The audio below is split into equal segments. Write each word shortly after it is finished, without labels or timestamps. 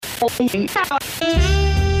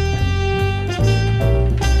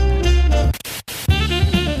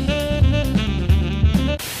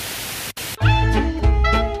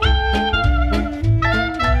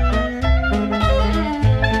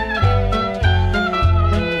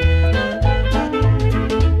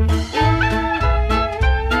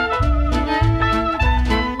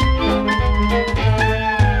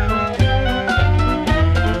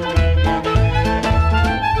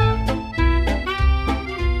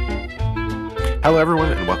Hello,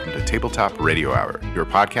 everyone, and welcome to Tabletop Radio Hour, your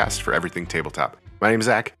podcast for everything tabletop. My name is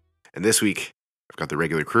Zach, and this week I've got the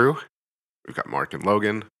regular crew. We've got Mark and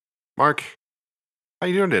Logan. Mark, how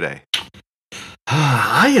you doing today?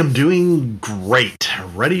 I am doing great.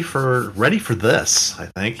 Ready for this, I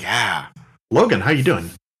think. Yeah. Logan, how you doing?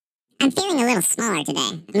 I'm feeling a little smaller today.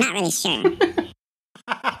 I'm not really sure.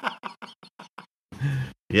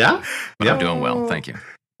 Yeah? But I'm doing well, thank you.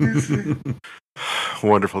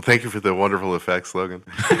 Wonderful. Thank you for the wonderful effects, Logan.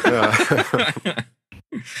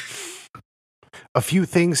 A few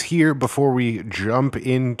things here before we jump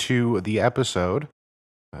into the episode.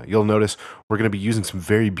 You'll notice we're going to be using some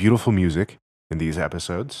very beautiful music in these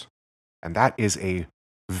episodes. And that is a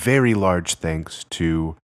very large thanks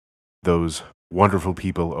to those wonderful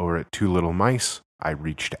people over at Two Little Mice. I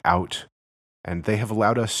reached out, and they have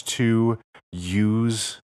allowed us to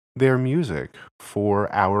use their music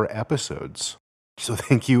for our episodes. So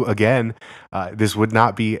thank you again. This would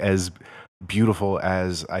not be as beautiful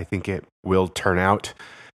as I think it will turn out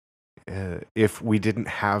if we didn't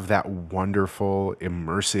have that wonderful,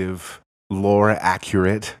 immersive,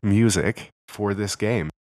 lore-accurate music for this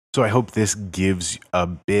game. So I hope this gives a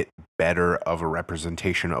bit better of a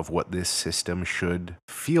representation of what this system should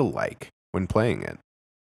feel like when playing it.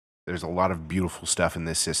 There's a lot of beautiful stuff in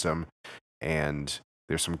this system, and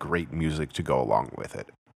there's some great music to go along with it.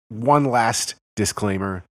 One last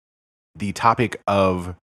disclaimer. The topic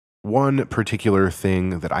of one particular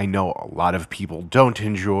thing that I know a lot of people don't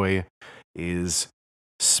enjoy is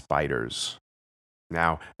spiders.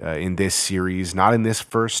 Now, in this series, not in this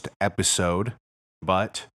first episode,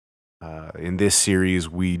 but in this series,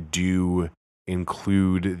 we do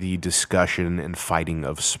include the discussion and fighting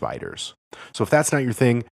of spiders. So if that's not your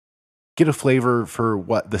thing, get a flavor for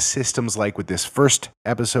what the system's like with this first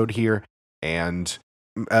episode here, and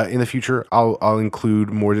in the future, I'll include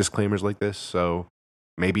more disclaimers like this, so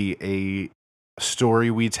maybe a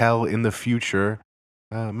story we tell in the future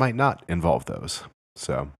might not involve those.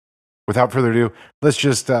 So, without further ado, let's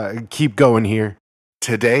just keep going here.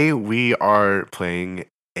 Today, we are playing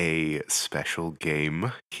a special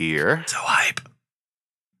game here. So hype.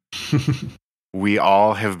 We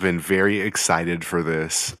all have been very excited for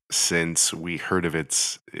this since we heard of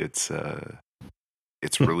its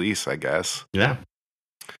release, I guess. Yeah.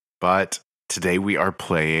 But today we are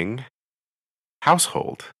playing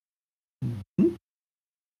Household.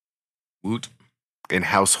 Woot. In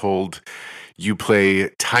Household, you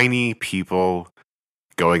play tiny people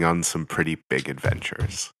going on some pretty big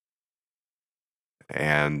adventures.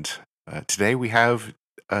 And today we have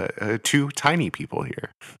two tiny people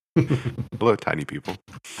here. Hello, tiny people.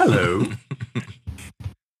 Hello.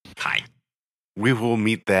 Hi. We will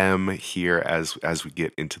meet them here as we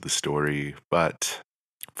get into the story, but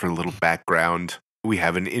for a little background, we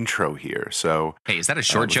have an intro here. So, Hey, is that a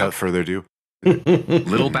short without joke? further ado,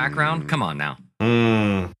 Little background? Come on now.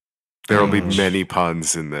 there will be many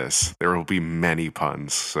puns in this. There will be many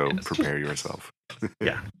puns, so Yes. prepare yourself.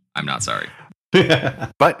 Yeah. I'm not sorry.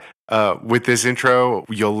 But with this intro,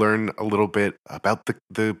 you'll learn a little bit about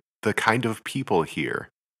the kind of people here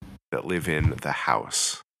that live in the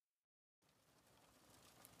house.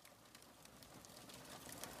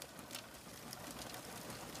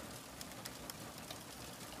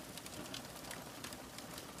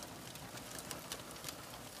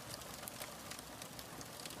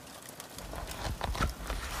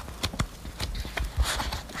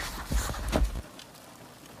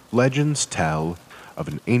 Legends tell of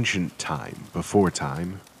an ancient time before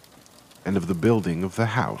time, and of the building of the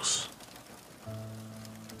house.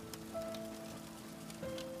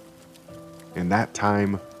 In that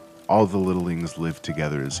time, all the littlings lived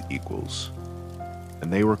together as equals,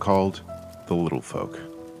 and they were called the Little Folk.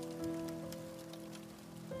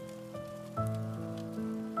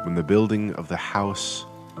 When the building of the house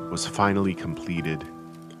was finally completed,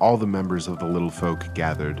 all the members of the Little Folk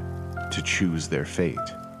gathered to choose their fate.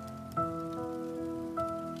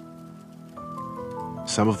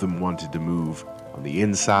 Some of them wanted to move on the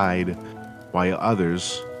inside, while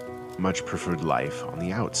others much preferred life on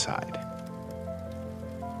the outside.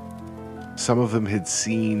 Some of them had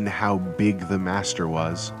seen how big the master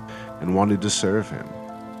was and wanted to serve him,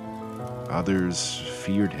 Others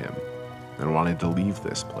feared him and wanted to leave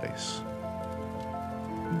this place.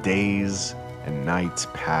 Days and nights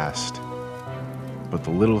passed, but the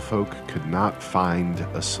little folk could not find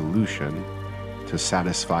a solution to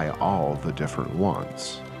satisfy all the different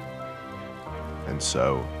wants. And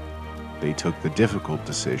so, they took the difficult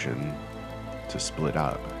decision to split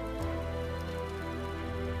up.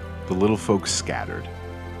 The little folk scattered,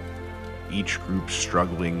 each group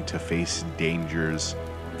struggling to face dangers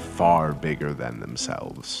far bigger than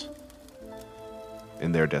themselves.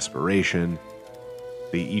 In their desperation,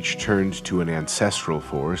 they each turned to an ancestral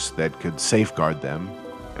force that could safeguard them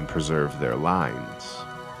and preserve their lines.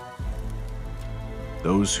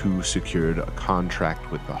 Those who secured a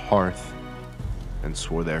contract with the Hearth and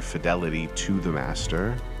swore their fidelity to the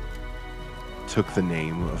Master took the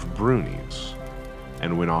name of Brunies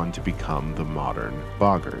and went on to become the modern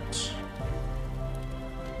Boggarts.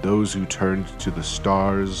 Those who turned to the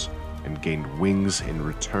stars and gained wings in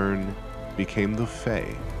return became the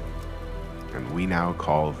Fae, and we now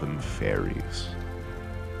call them fairies.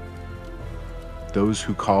 Those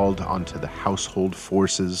who called onto the household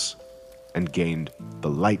forces and gained the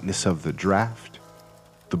lightness of the draft,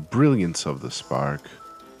 the brilliance of the spark,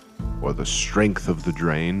 or the strength of the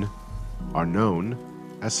drain are known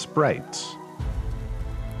as sprites.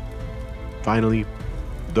 Finally,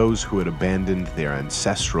 those who had abandoned their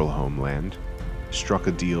ancestral homeland struck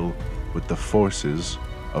a deal with the forces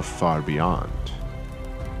of far beyond,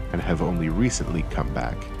 and have only recently come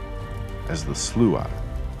back as the Slua,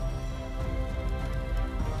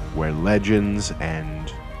 where legends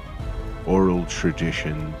and oral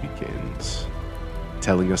tradition begins,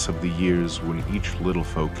 telling us of the years when each little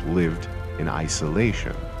folk lived in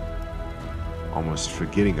isolation, almost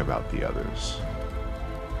forgetting about the others.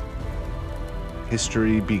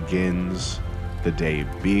 History begins the day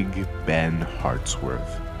Big Ben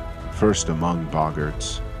Hartsworth, first among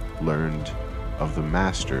Boggarts, learned of the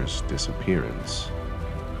Master's disappearance.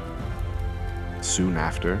 Soon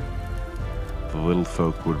after, the little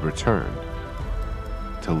folk would return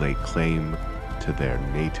to lay claim to their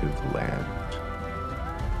native land.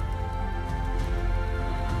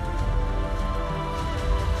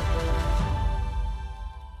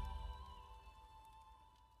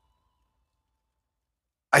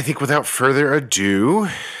 I think without further ado,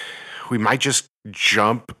 we might just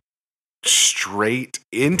jump straight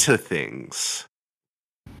into things.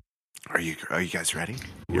 Are you guys ready?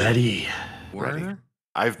 Ready. Ready.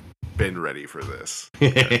 I've been ready for this.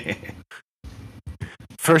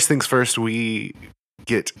 First things first, we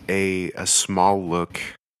get a small look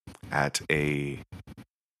at a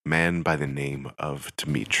man by the name of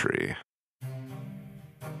Dmitri.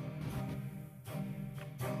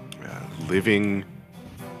 Living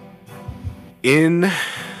in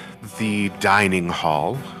the dining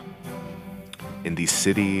hall in the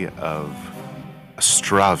city of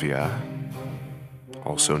Ostravia,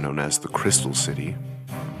 also known as the Crystal City.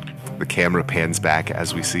 The camera pans back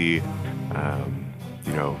as we see,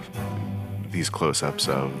 these close-ups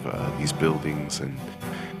of these buildings and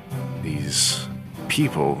these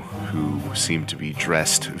people who seem to be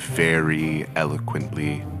dressed very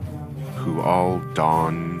eloquently, who all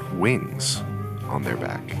don wings on their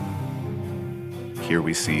back. Here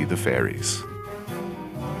we see the fairies.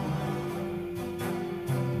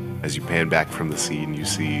 As you pan back from the scene, you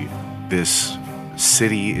see this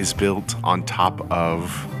city is built on top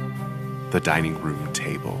of the dining room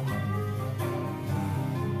table.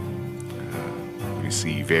 You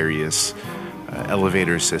see various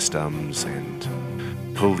elevator systems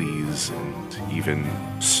and pulleys and even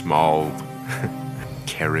small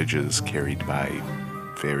carriages carried by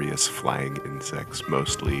various flying insects,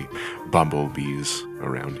 mostly bumblebees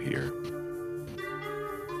around here.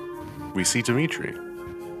 We see Dmitri.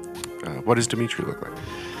 What does Dmitri look like?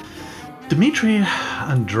 Dmitri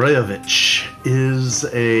Andreevich is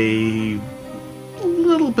a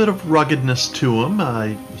little bit of ruggedness to him.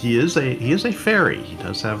 He is a fairy. He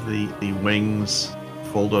does have the wings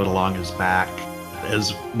folded along his back.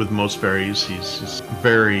 As with most fairies, he's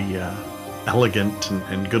very elegant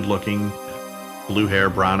and good looking. Blue hair,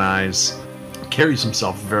 brown eyes, carries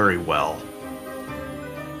himself very well.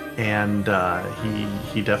 And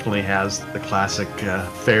he definitely has the classic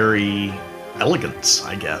fairy elegance,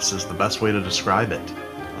 I guess, is the best way to describe it,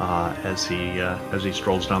 as he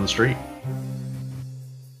strolls down the street.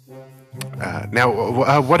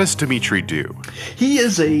 Now, what does Dmitri do? He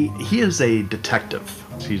is a detective.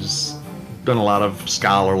 He's done a lot of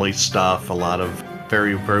scholarly stuff, a lot of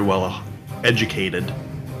very, very well educated.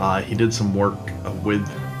 He did some work with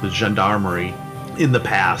the gendarmerie in the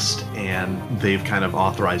past, and they've kind of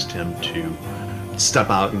authorized him to step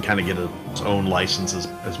out and kind of get his own license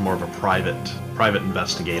as more of a private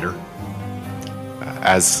investigator.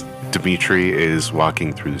 As Dimitri is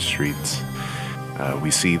walking through the streets,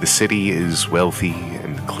 we see the city is wealthy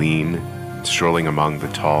and clean. Strolling among the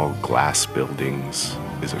tall glass buildings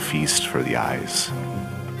is a feast for the eyes.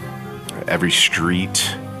 Every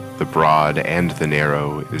street, the broad and the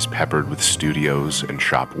narrow, is peppered with studios and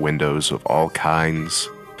shop windows of all kinds,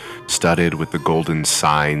 studded with the golden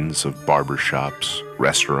signs of barbershops,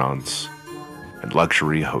 restaurants, and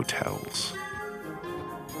luxury hotels.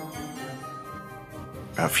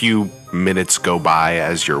 A few minutes go by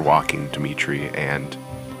as you're walking, Dimitri, and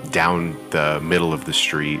down the middle of the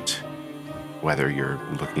street, whether you're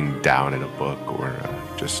looking down at a book or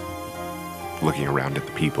just looking around at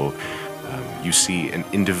the people, you see an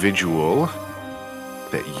individual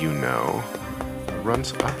that you know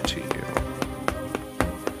runs up to you.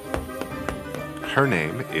 Her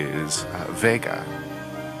name is Vega.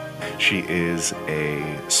 She is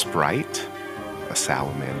a sprite, a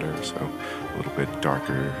salamander, so a little bit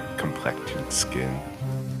darker complected skin,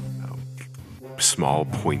 small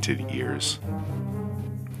pointed ears.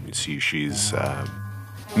 You see she's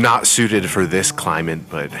not suited for this climate,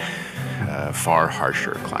 but a far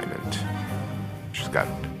harsher climate. She's got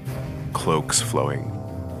cloaks flowing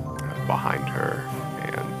behind her,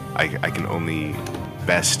 and I can only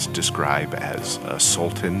best describe as a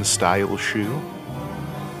sultan-style shoe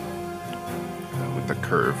with a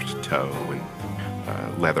curved toe and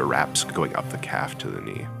leather wraps going up the calf to the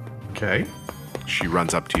knee. Okay. She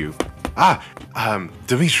runs up to you.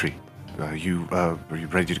 Dimitri, are you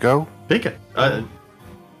ready to go? Vega.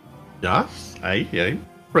 Yeah, I'm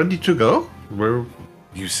ready to go.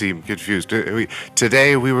 You seem confused.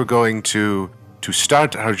 Today we were going to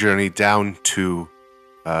start our journey down to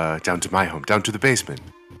my home, down to the basement.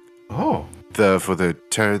 Oh. For the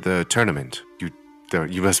tournament.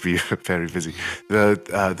 You must be very busy.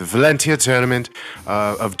 The Valentia tournament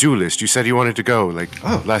of Duelist. You said you wanted to go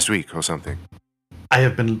last week or something. I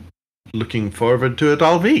have been looking forward to it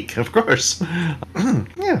all week, of course.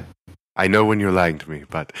 Yeah. I know when you're lying to me,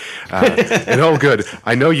 but in all good.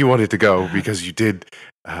 I know you wanted to go because you did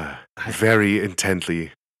very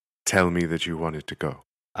intently tell me that you wanted to go.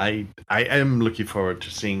 I am looking forward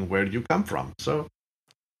to seeing where you come from, so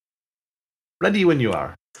ready when you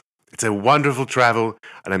are. It's a wonderful travel,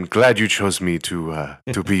 and I'm glad you chose me to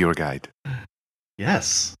be your guide.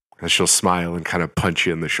 Yes. And she'll smile and kind of punch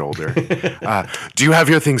you in the shoulder. Do you have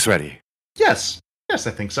your things ready? Yes, I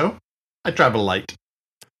think so. I travel light.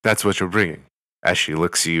 That's what you're bringing. As she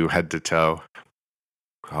looks at you head to toe.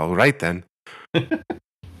 All right, then.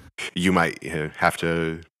 You might have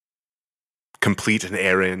to complete an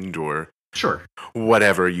errand or sure,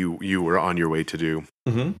 whatever you were on your way to do.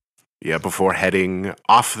 Mm-hmm. Yeah, before heading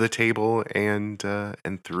off the table and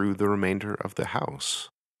through the remainder of the house.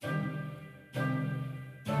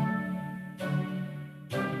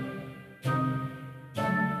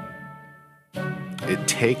 It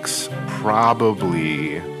takes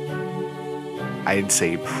I'd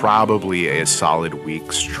say probably a solid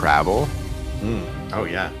week's travel. Oh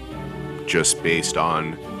yeah. Just based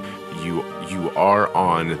on you are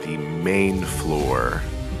on the main floor,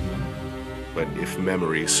 but if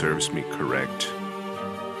memory serves me correct,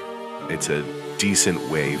 it's a decent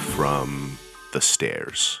way from the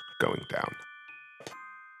stairs going down.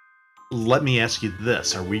 Let me ask you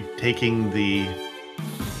this: are we taking the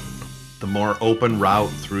more open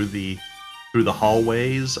route through the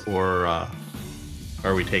hallways, or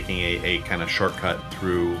are we taking a kind of shortcut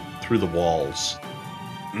through the walls?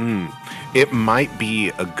 It might be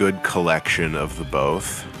a good collection of the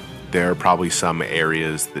both. There are probably some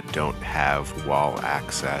areas that don't have wall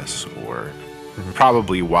access, or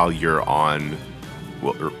probably while you're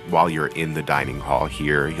in the dining hall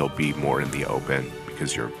here, you'll be more in the open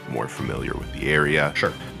because you're more familiar with the area.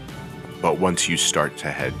 Sure. But once you start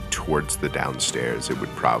to head towards the downstairs, it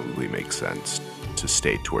would probably make sense to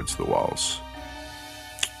stay towards the walls.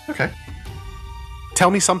 Okay.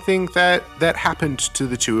 Tell me something that happened to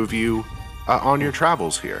the two of you on your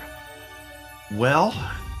travels here. Well,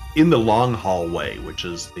 in the long hallway, which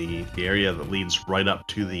is the area that leads right up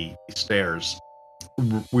to the stairs,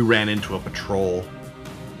 we ran into a patrol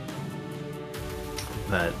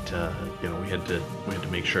that we had to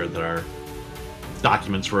make sure that our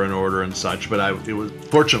documents were in order and such. But it was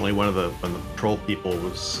fortunately one of the patrol people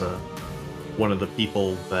was one of the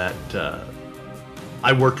people that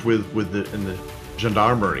I worked with in the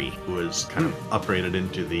gendarmerie, who was kind of upgraded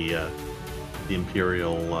into the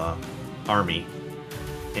Imperial Army,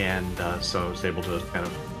 and so I was able to kind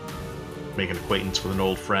of make an acquaintance with an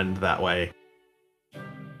old friend that way.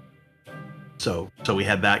 So we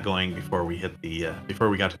had that going before we hit the before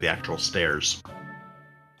we got to the actual stairs.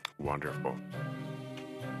 Wonderful.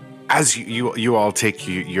 As you all take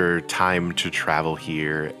your time to travel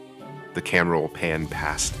here, the camera will pan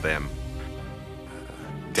past them,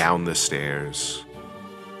 down the stairs,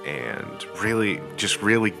 and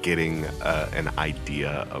really getting an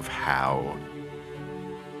idea of how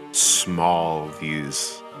small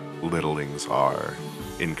these littlings are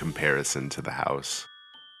in comparison to the house.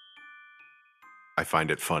 I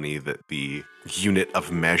find it funny that the unit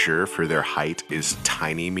of measure for their height is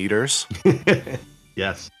tiny meters.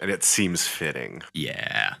 Yes. And it seems fitting.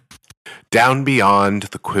 Yeah. Down beyond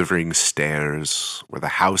the quivering stairs, where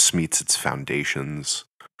the house meets its foundations,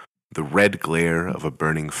 the red glare of a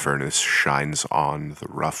burning furnace shines on the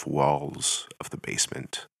rough walls of the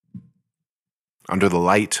basement. Under the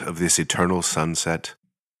light of this eternal sunset,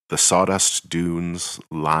 the sawdust dunes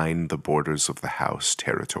line the borders of the house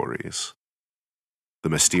territories. The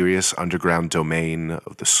mysterious underground domain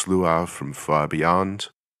of the Sluagh from far beyond,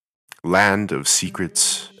 land of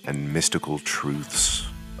secrets and mystical truths,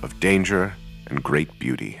 of danger and great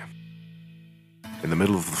beauty. In the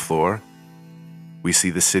middle of the floor, we see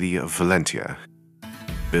the city of Valentia,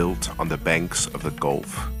 built on the banks of the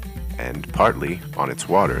Gulf, and partly on its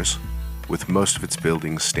waters, with most of its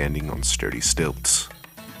buildings standing on sturdy stilts.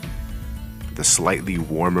 The slightly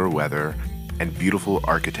warmer weather and beautiful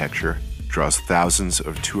architecture draws thousands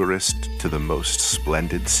of tourists to the most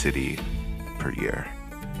splendid city per year.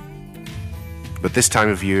 But this time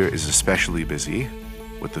of year is especially busy,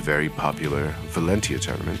 with the very popular Valentia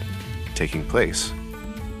tournament taking place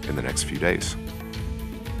in the next few days.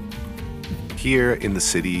 Here in the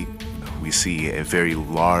city, we see a very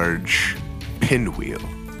large pinwheel.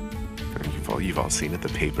 You've all seen it, the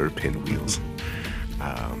paper pinwheels.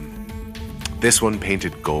 This one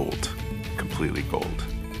painted gold, completely gold.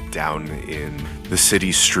 Down in the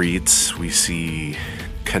city streets, we see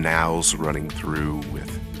canals running through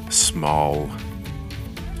with small,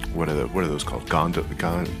 what are those called?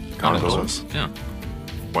 Gondolas? Yeah.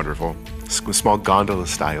 Wonderful. Small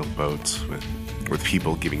gondola-style boats with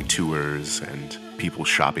people giving tours and people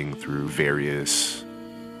shopping through various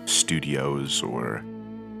studios or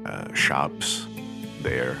shops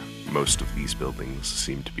there. Most of these buildings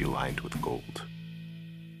seem to be lined with gold.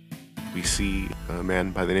 We see a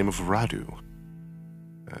man by the name of Radu.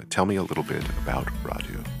 Tell me a little bit about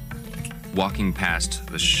Radu. Walking past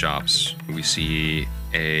the shops, we see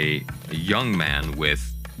a young man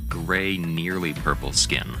with gray, nearly purple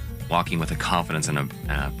skin, walking with a confidence and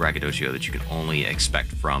a braggadocio that you can only expect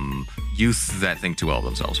from youth that think too well of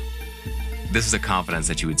themselves. This is a confidence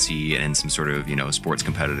that you would see in some sort of, sports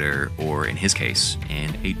competitor, or in his case,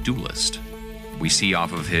 in a duelist. We see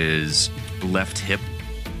off of his left hip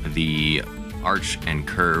the arch and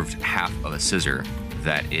curved half of a scissor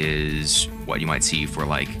that is what you might see for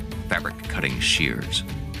like fabric cutting shears.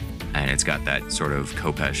 And it's got that sort of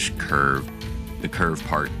khopesh curve. The curved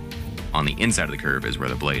part on the inside of the curve is where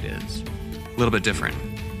the blade is. A little bit different.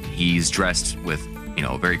 He's dressed with,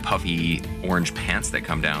 very puffy orange pants that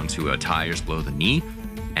come down to a tie just below the knee,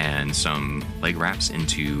 and some leg wraps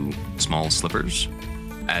into small slippers,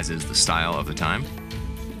 as is the style of the time.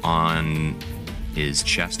 On his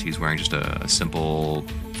chest, he's wearing just a simple,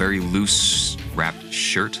 very loose wrapped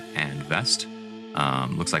shirt and vest.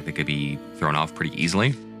 Looks like they could be thrown off pretty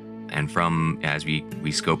easily. And as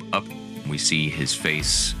we scope up, we see his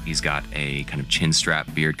face. He's got a kind of chin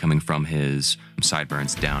strap beard coming from his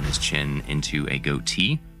sideburns down his chin into a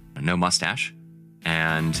goatee, no mustache.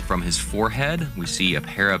 And from his forehead, we see a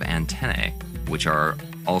pair of antennae, which are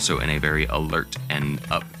also in a very alert and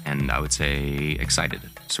up, and I would say excited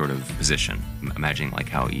sort of position. Imagining like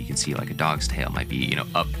how you can see like a dog's tail might be,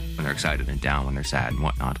 up when they're excited and down when they're sad and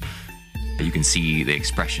whatnot. But you can see the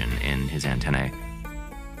expression in his antennae.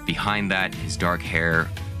 Behind that, his dark hair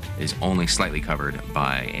is only slightly covered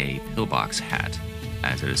by a pillbox hat,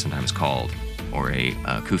 as it is sometimes called, or a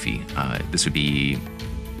kufi. This would be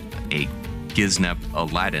a Giznep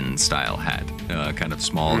Aladdin-style hat, kind of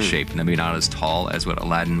small shape, maybe not as tall as what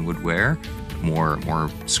Aladdin would wear, more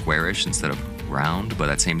squarish instead of round, but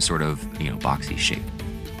that same sort of boxy shape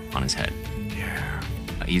on his head. Yeah.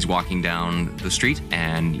 He's walking down the street,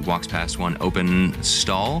 and he walks past one open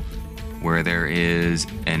stall where there is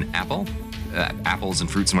an apple, apples and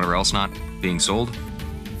fruits and whatever else not being sold.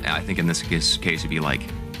 I think in this case it'd be like,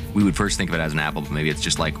 we would first think of it as an apple, but maybe it's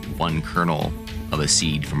just like one kernel of a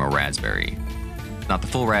seed from a raspberry. Not the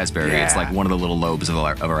full raspberry, It's like one of the little lobes of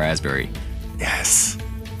a raspberry. Yes.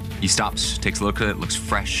 He stops, takes a look at it, looks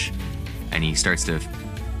fresh, and he starts to,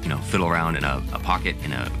 fiddle around in a pocket,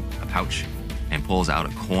 in a pouch, and pulls out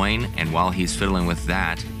a coin. And while he's fiddling with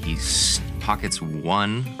that, he pockets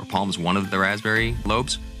one or palms one of the raspberry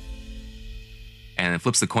lobes and then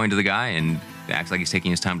flips the coin to the guy and acts like he's taking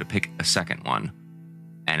his time to pick a second one.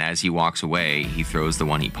 And as he walks away, he throws the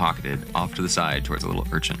one he pocketed off to the side towards a little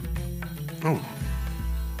urchin. Oh.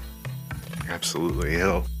 Absolutely.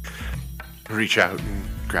 He'll reach out and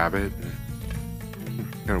grab it,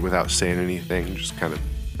 and, kind of without saying anything, just kind of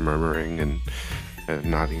murmuring and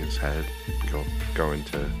nodding his head, going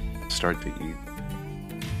to start to eat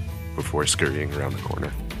before scurrying around the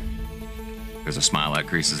corner. There's a smile that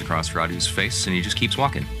creases across Radu's face, and he just keeps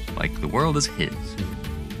walking, like the world is his.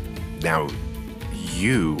 Now,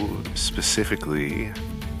 you specifically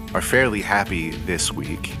are fairly happy this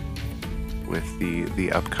week with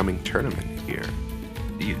the upcoming tournament here.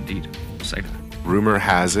 Indeed. Excited. Rumor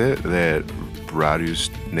has it that Radu's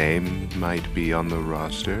name might be on the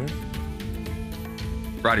roster.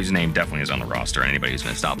 Radu's name definitely is on the roster, and anybody who's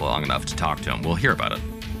going to stop long enough to talk to him will hear about it.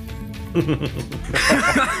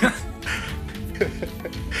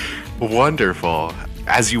 Wonderful.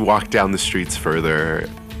 As you walk down the streets further,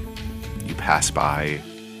 you pass by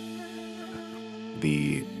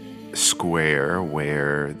the square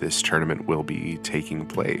where this tournament will be taking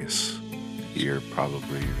place. Here,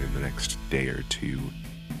 probably in the next day or two,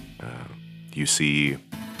 you see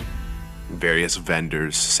various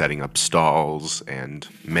vendors setting up stalls and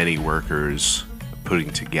many workers putting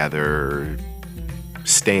together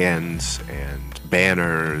stands and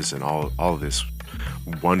banners and all this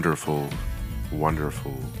wonderful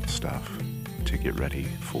stuff to get ready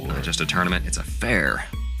for. Not just a tournament, it's a fair.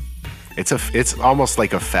 It's almost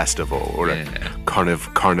like a festival or Yeah. a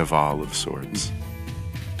carnival of sorts.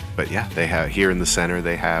 But yeah, they have here in the center.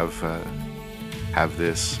 They have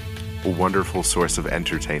this wonderful source of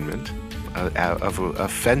entertainment of a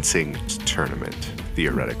fencing tournament.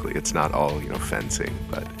 Theoretically, it's not all fencing,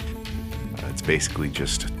 but it's basically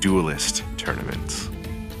just duelist tournaments.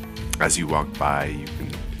 As you walk by, you can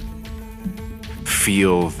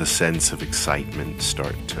feel the sense of excitement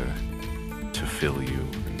start to fill you,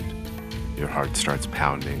 and your heart starts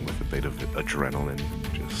pounding with a bit of adrenaline,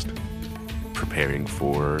 just preparing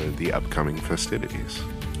for the upcoming festivities.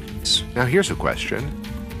 Now, here's a question.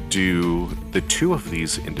 Do the two of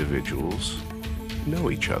these individuals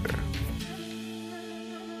know each other?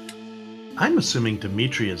 I'm assuming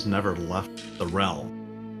Dimitri has never left the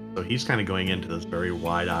realm, so he's kind of going into this very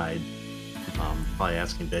wide-eyed, probably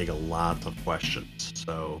asking Vega lots of questions.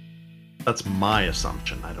 So that's my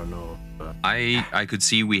assumption. I don't know if... I could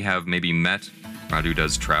see we have maybe met. Radu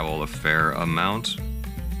does travel a fair amount,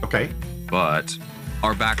 Okay. but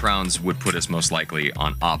our backgrounds would put us most likely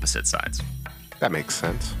on opposite sides, That makes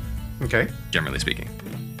sense. Okay. generally speaking.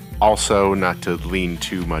 Also, not to lean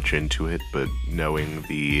too much into it, but knowing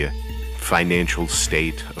the financial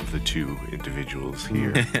state of the two individuals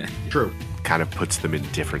here True. kind of puts them in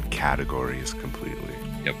different categories completely.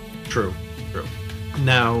 Yep. True.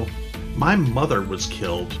 Now, my mother was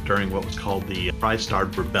killed during what was called the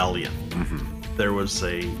Tri-Starred Rebellion. There was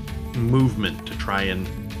a movement to try and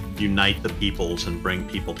unite the peoples and bring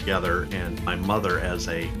people together, and my mother, as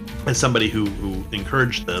somebody who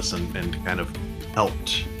encouraged this and kind of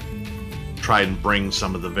helped try and bring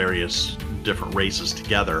some of the various different races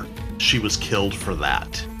together, she was killed for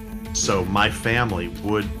that. So my family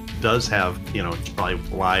does have, it's probably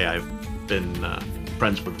why I've been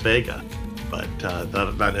friends with Vega, but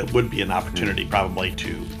that it would be an opportunity probably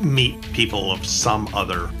to meet people of some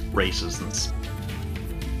other races.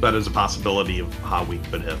 That is a possibility of how we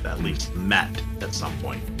could have at least met at some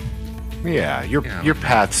point. Yeah, your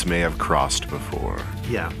paths may have crossed before.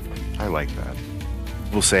 Yeah. I like that.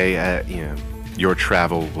 We'll say, your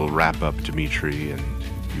travel will wrap up, Dimitri, and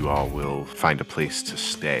you all will find a place to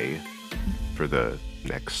stay for the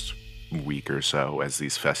next week or so as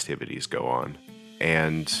these festivities go on.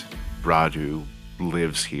 And Radu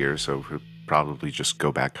lives here, so he'll probably just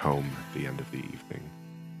go back home at the end of the evening.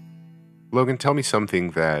 Logan, tell me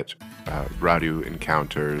something that Radu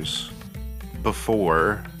encounters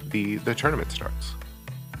before the tournament starts.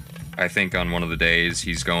 I think on one of the days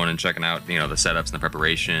he's going and checking out, the setups and the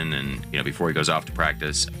preparation, and before he goes off to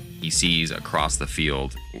practice, he sees across the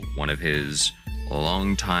field one of his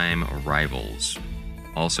longtime rivals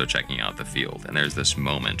also checking out the field, and there's this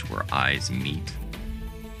moment where eyes meet,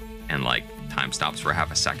 and time stops for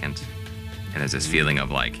half a second, and there's this feeling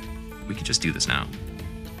of we could just do this now.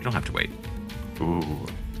 We don't have to wait. Ooh.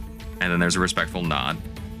 And then there's a respectful nod,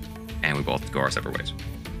 and we both go our separate ways.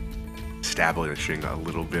 Establishing a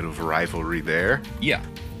little bit of rivalry there. Yeah.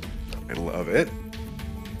 I love it.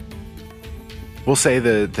 We'll say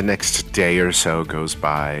the next day or so goes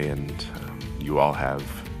by, and you all have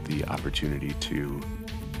the opportunity to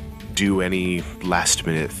do any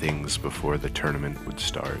last-minute things before the tournament would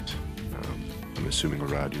start. I'm assuming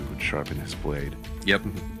Radu would sharpen his blade. Yep.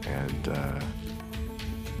 And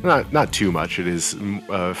not too much. It is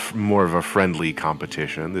more of a friendly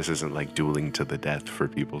competition. This isn't like dueling to the death for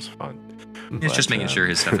people's fun. It's just making sure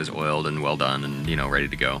his stuff is oiled and well done and, ready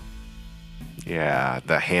to go. Yeah,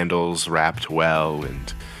 the handles wrapped well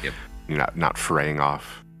and not fraying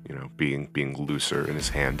off, being looser in his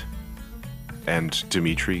hand. And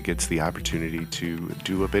Dimitri gets the opportunity to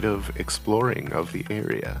do a bit of exploring of the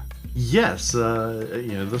area. Yes,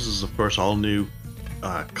 this is of course all new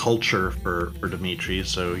culture for Dimitri,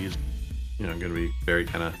 so he's going to be very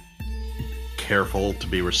kind of careful to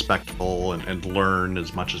be respectful and learn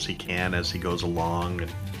as much as he can as he goes along,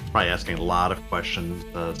 and probably asking a lot of questions,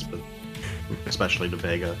 especially to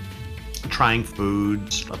Vega. Trying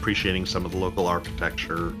foods, appreciating some of the local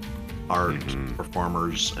architecture, art,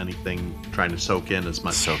 performers, anything, trying to soak in as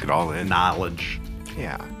much Soak it all in. knowledge.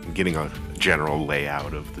 Yeah, getting a general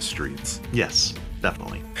layout of the streets. Yes,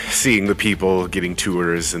 definitely. Seeing the people getting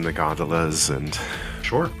tours in the gondolas, and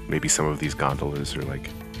Sure. maybe some of these gondolas are like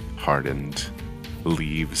hardened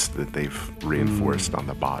leaves that they've reinforced on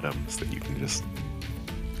the bottoms that you can just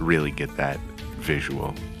really get that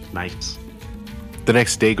visual. Nice. The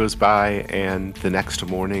next day goes by, and the next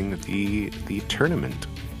morning, the tournament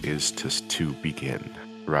is to begin.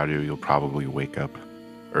 Radu, you'll probably wake up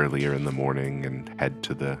earlier in the morning and head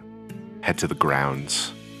to the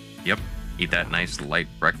grounds. Yep. Eat that nice light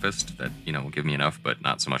breakfast that, will give me enough, but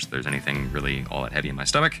not so much that there's anything really all that heavy in my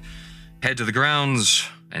stomach. Head to the grounds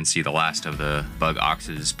and see the last of the bug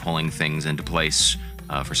oxes pulling things into place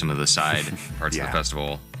for some of the side parts of the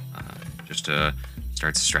festival. Just to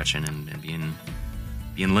start stretching and being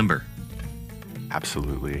limber.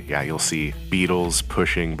 Absolutely. Yeah, you'll see beetles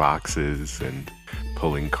pushing boxes and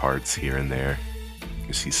pulling carts here and there.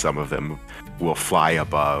 You see some of them will fly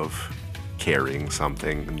above, carrying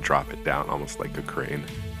something and drop it down almost like a crane.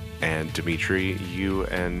 And Dimitri, you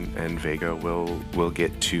and Vega will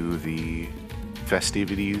get to the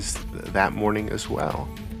festivities that morning as well.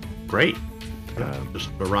 Great.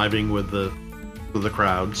 Just arriving with the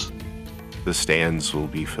crowds. The stands will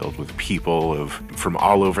be filled with people from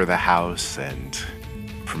all over the house and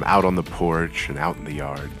from out on the porch and out in the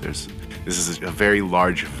yard. This is a very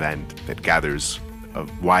large event that gathers a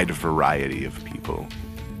wide variety of people.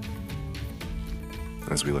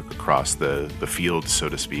 As we look across the field, so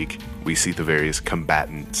to speak, we see the various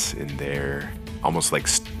combatants in there, almost like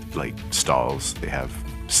stalls. They have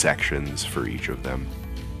sections for each of them,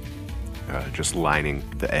 just lining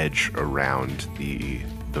the edge around the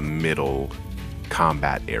middle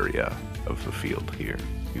combat area of the field here.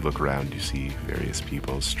 You look around, you see various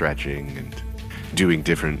people stretching and doing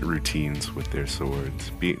different routines with their swords,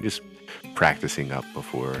 just practicing up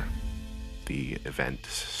before the event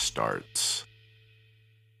starts.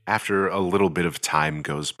 After a little bit of time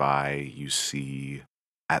goes by, you see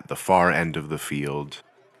at the far end of the field,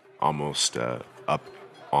 almost up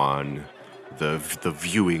on the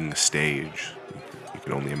viewing stage, you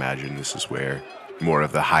can only imagine this is where more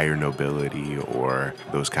of the higher nobility or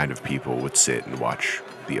those kind of people would sit and watch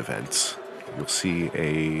the events. You'll see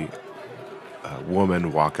a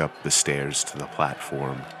woman walk up the stairs to the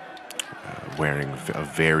platform, wearing a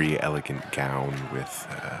very elegant gown with,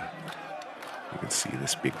 you can see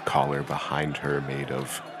this big collar behind her made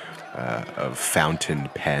of fountain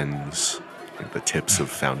pens, like the tips of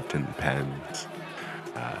fountain pens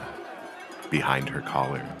behind her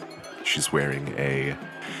collar. She's wearing a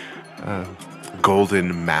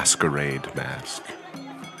golden masquerade mask.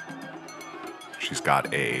 She's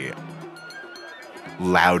got a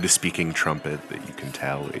loud speaking trumpet that you can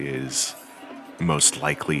tell is most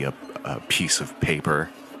likely a piece of paper,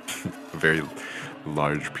 a very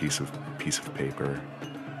large piece of paper,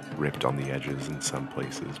 ripped on the edges in some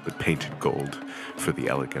places, but painted gold for the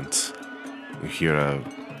elegance. You hear a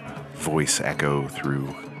voice echo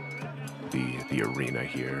through the arena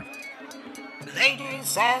here.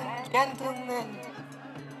 Ladies and gentlemen,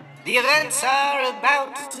 the events are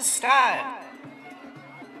about to start.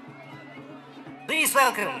 Please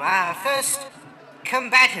welcome our first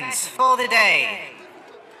combatants for the day.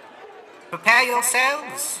 Prepare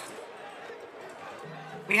yourselves.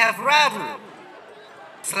 We have Radu,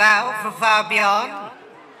 Slough from far beyond,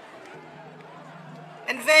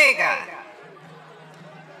 and Vega,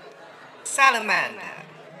 Salamander.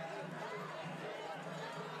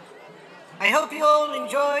 I hope you all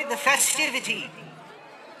enjoy the festivity.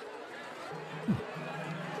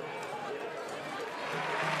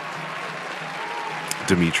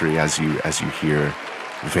 Dimitri, as you hear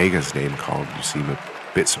Vega's name called. You seem a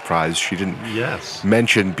bit surprised. She didn't Yes.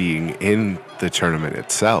 mention being in the tournament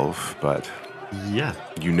itself, but Yeah.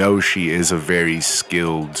 you know she is a very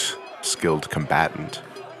skilled combatant.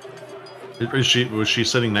 Was she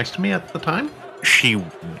sitting next to me at the time? She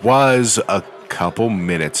was a couple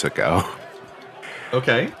minutes ago.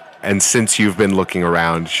 Okay. And since you've been looking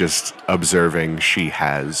around, just observing, she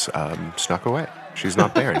has snuck away. She's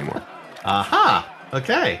not there anymore. Aha.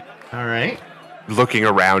 Okay. All right. Looking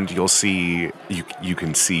around, you'll see you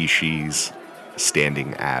can see she's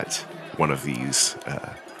standing at one of these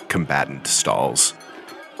combatant stalls.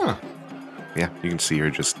 Huh. Yeah, you can see her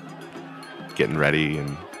just getting ready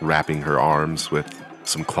and wrapping her arms with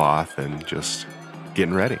some cloth and just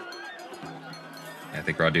getting ready. I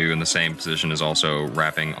think Radu in the same position is also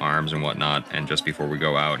wrapping arms and whatnot, and just before we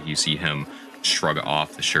go out, you see him shrug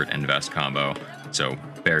off the shirt and vest combo, so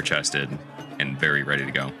bare-chested and very ready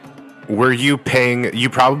to go. Were you paying... You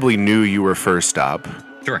probably knew you were first up.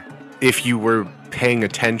 Sure. If you were paying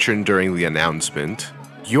attention during the announcement,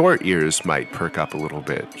 your ears might perk up a little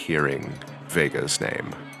bit hearing Vega's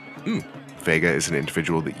name. Ooh. Vega is an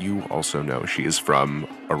individual that you also know. She is from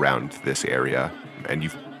around this area, and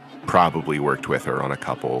you've probably worked with her on a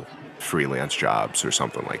couple freelance jobs or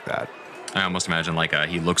something like that. I almost imagine like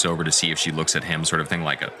he looks over to see if she looks at him, sort of thing,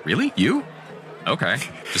 like really? You? Okay.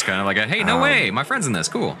 Just kind of like hey, no way, my friend's in this,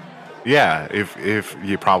 cool. Yeah, if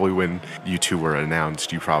you probably, when you two were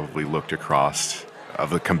announced, you probably looked across of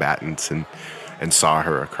the combatants and saw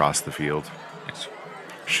her across the field. Nice.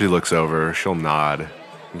 She looks over, she'll nod,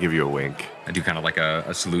 give you a wink, I do kind of like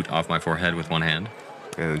a salute off my forehead with one hand.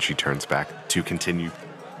 and then she turns back to continue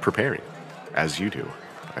preparing, as you do,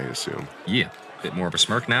 I assume. Yeah. Bit more of a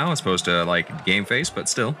smirk now as opposed to like game face, but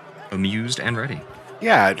still amused and ready.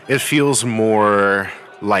 Yeah, it feels more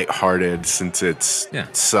lighthearted since it's Yeah.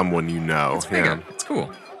 someone you know. It's Vega. It's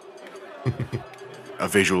cool. A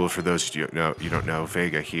visual for those you don't know,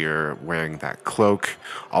 Vega here wearing that cloak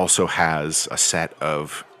also has a set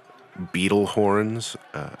of beetle horns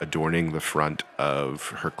adorning the front of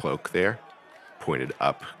her cloak there, pointed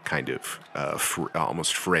up, kind of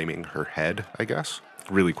almost framing her head, I guess.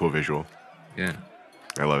 Really cool visual. Yeah.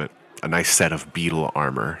 I love it. A nice set of beetle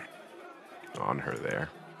armor on her there.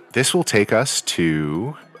 This will take us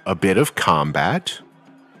to a bit of combat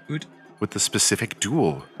Good. with the specific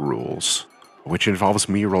duel rules, which involves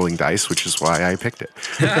me rolling dice, which is why I picked it.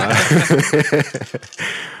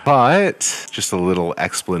 But just a little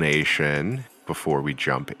explanation before we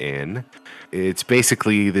jump in. It's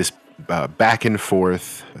basically this back and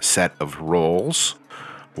forth set of rolls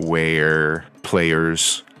where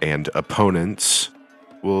players and opponents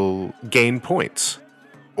will gain points.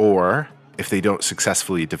 Or if they don't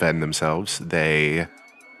successfully defend themselves, they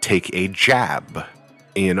take a jab.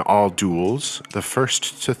 In all duels, the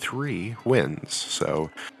first to 3 wins. So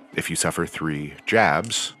if you suffer 3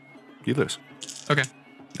 jabs, you lose. Okay.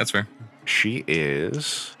 That's fair. She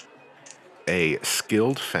is a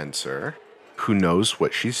skilled fencer who knows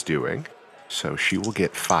what she's doing. So she will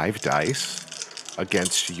get 5 dice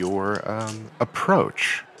against your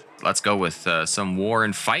approach. Let's go with some war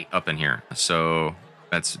and fight up in here. So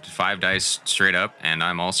that's 5 dice straight up, and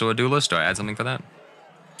I'm also a duelist. Do I add something for that?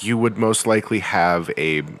 You would most likely have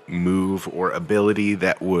a move or ability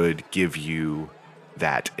that would give you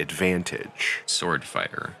that advantage. Sword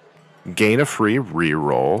fighter. Gain a free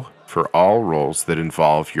reroll for all rolls that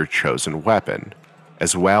involve your chosen weapon,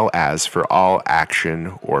 as well as for all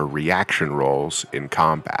action or reaction rolls in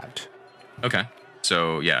combat. Okay.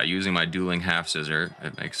 So yeah, using my dueling half scissor,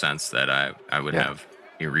 it makes sense that I would have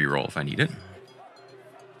a reroll if I need it.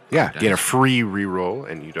 Yeah, get a free reroll,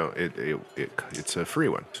 and you don't. It's a free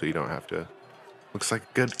one, so you don't have to. Looks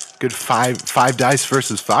like good five dice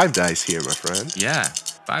versus 5 dice here, my friend. Yeah,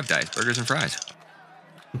 5 dice, burgers and fries.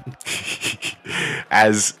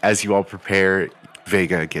 As you all prepare,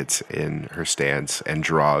 Vega gets in her stance and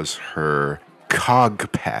draws her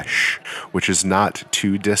Cogpesh, which is not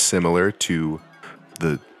too dissimilar to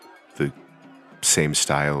the same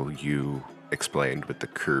style you explained with the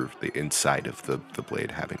curve, the inside of the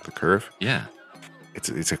blade having the curve. Yeah. It's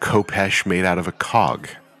a Khopesh made out of a cog.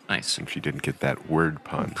 Nice. If you didn't get that word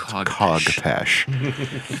pun. Cogpesh.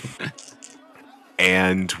 Cogpesh.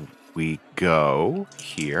 And we go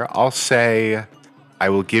here. I'll say I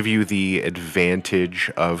will give you the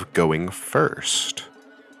advantage of going first.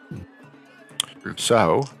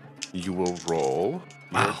 So you will roll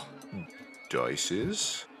Wow. your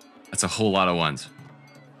dices. That's a whole lot of ones.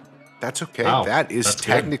 That's okay. Wow, That is that's good.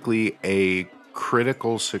 technically a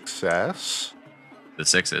critical success. The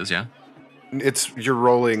 6s, yeah. You're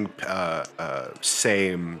rolling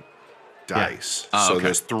same dice. Oh, so okay.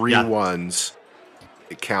 there's three Yeah. ones.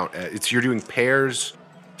 It count. You're doing pairs,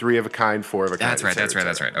 3 of a kind, 4 of a kind. That's right. et cetera,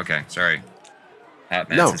 That's et right. cetera. Okay, sorry. Hot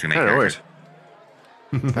man, No, since we make no characters.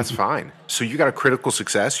 worries. That's fine. So you got a critical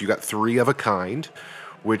success. You got 3 of a kind,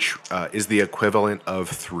 which is the equivalent of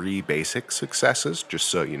 3 basic successes, just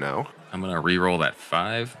so you know. I'm gonna re-roll that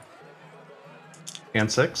 5.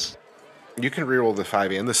 And 6. You can reroll the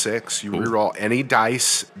 5 and the 6. You Cool. reroll any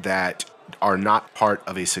dice that are not part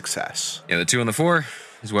of a success. Yeah, the 2 and the 4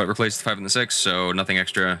 is what replaced the 5 and the 6, so nothing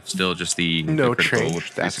extra. Still just the No critical change. with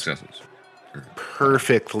 3 That's- successes.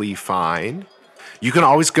 Perfectly fine. You can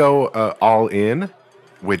always go all in,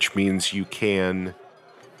 which means you can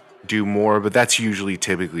do more, but that's usually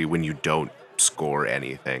typically when you don't score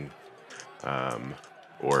anything,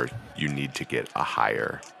 or you need to get a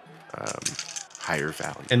higher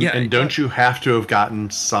value. And, Yeah, and don't you have to have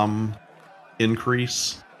gotten some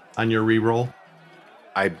increase on your reroll?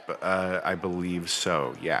 I believe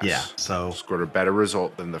so. Yes. Yeah, so- scored a better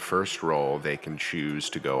result than the first roll. They can choose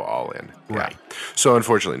to go all in. Yeah. Right. So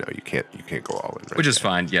unfortunately, no, you can't go all in. Right Which is there.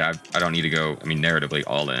 fine. Yeah, I don't need to go, I mean, narratively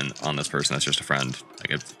all in on this person. That's just a friend. Like,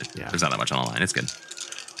 Yeah. there's not that much on the line. It's good.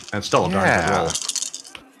 And still a darn good Yeah. roll.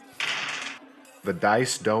 The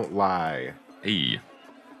dice don't lie. Hey.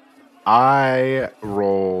 I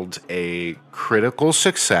rolled a critical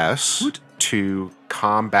success to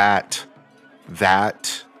combat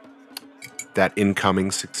that incoming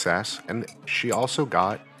success, and she also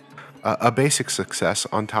got a basic success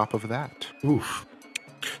on top of that. Oof.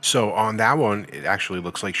 So on that one, it actually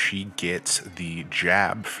looks like she gets the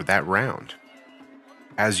jab for that round.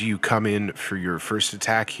 As you come in for your first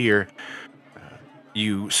attack here,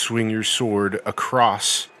 you swing your sword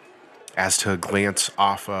across as to glance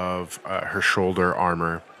off of her shoulder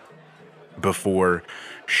armor before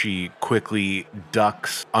she quickly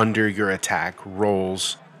ducks under your attack,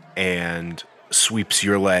 rolls, and sweeps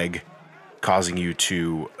your leg, causing you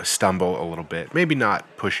to stumble a little bit. Maybe not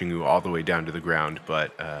pushing you all the way down to the ground,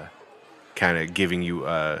 but kind of giving you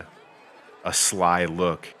a sly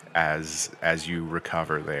look as you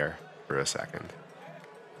recover there for a second.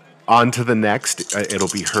 On to the next. It'll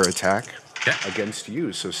be her attack against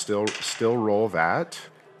you. So still roll that.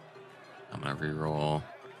 I'm gonna re-roll.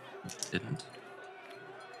 Didn't.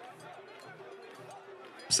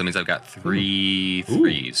 So that means I've got 3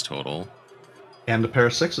 threes total. And a pair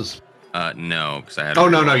of 6s. No, because I had. Oh, a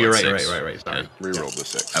no, reroll you're at right, 6. right. Sorry. Reroll the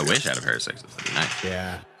 6. I wish I had a pair of 6s. That'd be nice.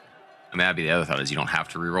 Yeah. I mean, that'd be the other thought is you don't have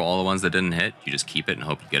to re-roll all the ones that didn't hit. You just keep it and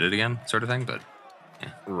hope you get it again, sort of thing. But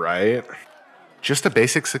Right. Just a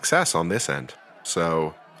basic success on this end.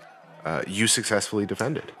 So you successfully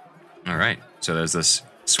defended. all right. So there's this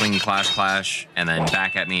swing, clash, and then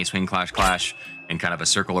back at me, swing, clash, and kind of a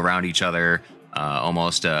circle around each other,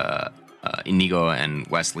 almost Inigo and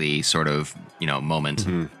Wesley sort of moment.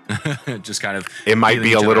 Just kind of. It might feeling be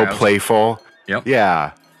a each other little out. playful. Yep.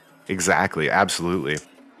 Yeah, exactly. Absolutely.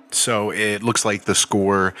 So it looks like the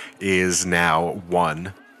score is now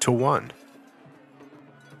 1-1.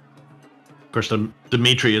 Of course,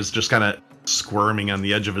 Dimitri is just kind of squirming on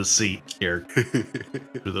the edge of his seat here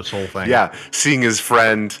through this whole thing. Yeah, seeing his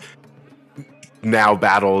friend now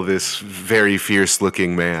battle this very fierce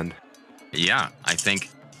looking man. Yeah, I think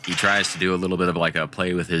he tries to do a little bit of like a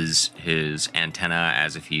play with his antenna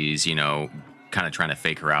as if he's, kind of trying to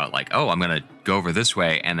fake her out, like, oh, I'm going to go over this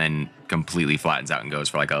way, and then completely flattens out and goes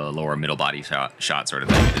for like a lower middle body shot sort of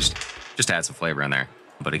thing. Just to add some flavor in there.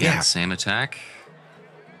 But again, Yeah. same attack.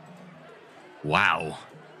 Wow.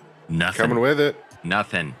 Nothing. Coming with it.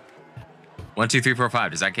 Nothing. 1, 2, 3, 4,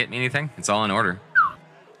 5. Does that get me anything? It's all in order.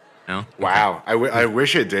 No? Wow. I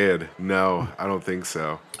wish it did. No, I don't think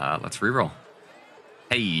so. Let's reroll.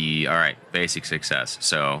 Hey, all right, basic success.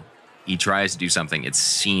 So he tries to do something. It's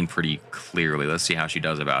seen pretty clearly. Let's see how she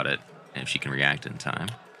does about it, and if she can react in time.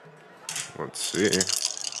 Let's see.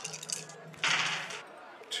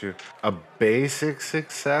 A basic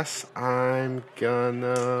success. I'm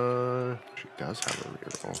gonna. She does have a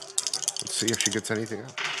reroll. Let's see if she gets anything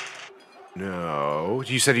else. No.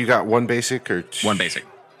 You said you got one basic or two? One basic.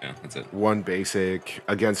 Yeah, that's it. One basic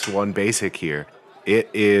against one basic here. It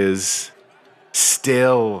is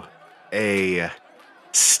still a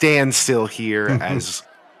standstill here as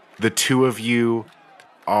the two of you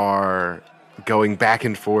are going back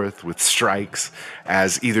and forth with strikes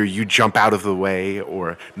as either you jump out of the way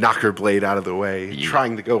or knock her blade out of the way,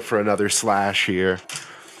 trying to go for another slash here.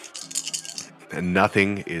 And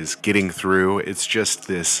nothing is getting through. It's just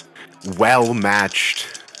this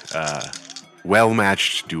well-matched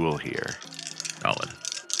duel here. Solid.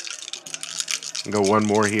 Go one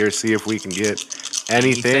more here, see if we can get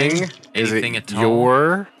anything. Is Anything it at all?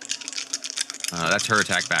 your That's her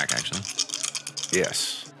attack back, actually.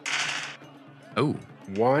 Yes. Oh.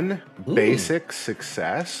 One basic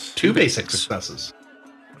success. Two basic successes.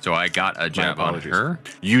 So I got a jab on her.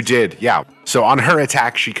 You did, yeah. So on her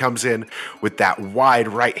attack, she comes in with that wide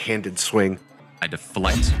right-handed swing. I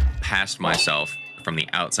deflect past myself from the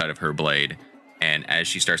outside of her blade, and as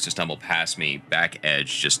she starts to stumble past me, back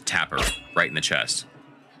edge, just tap her right in the chest.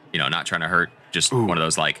 You know, not trying to hurt, just one of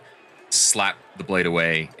those like slap the blade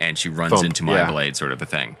away, and she runs into my blade sort of a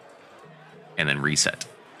thing, and then reset.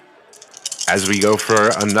 As we go for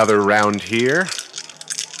another round here.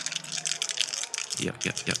 Yep.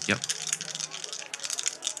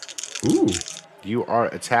 Ooh. You are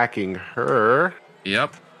attacking her.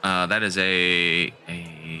 Yep. That is a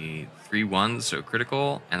 3-1, so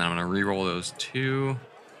critical, and I'm gonna re-roll those 2.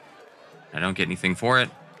 I don't get anything for it.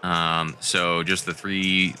 So just the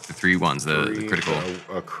three ones, the critical.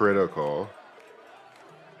 A critical.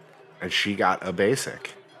 And she got a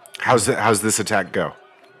basic. How's this attack go?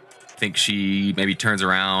 I think she maybe turns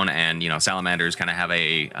around, and salamanders kind of have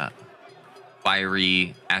a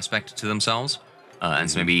fiery aspect to themselves, and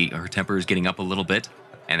so maybe her temper is getting up a little bit,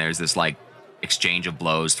 and there's this like exchange of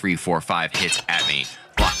blows, 3, 4, 5 hits at me,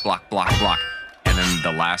 block, and then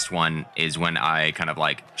the last one is when I kind of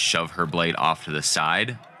like shove her blade off to the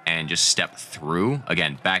side and just step through,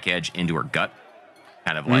 again, back edge into her gut,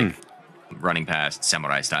 kind of like running past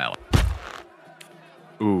samurai style.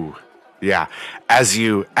 Ooh, yeah. As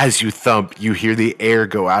you thump, you hear the air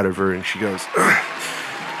go out of her, and she goes,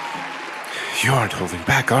 "You aren't holding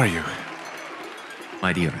back, are you?"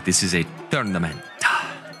 My dear, this is a tournament.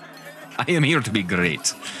 I am here to be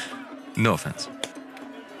great. No offense.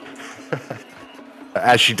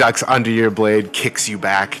 As she ducks under your blade, kicks you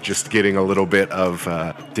back, just getting a little bit of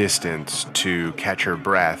distance to catch her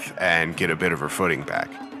breath and get a bit of her footing back.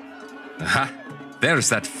 Aha! There's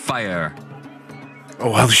that fire.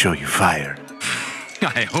 Oh, I'll show you fire.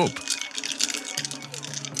 I hope.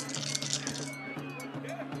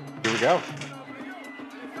 Here we go.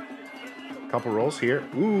 Couple rolls here.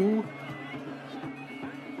 Ooh,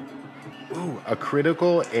 a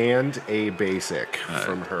critical and a basic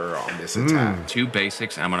from her on this attack. 2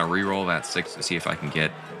 basics. I'm going to re-roll that 6 to see if I can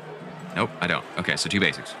get... Nope, I don't. Okay, so 2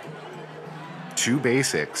 basics. 2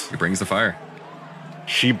 basics. She brings the fire.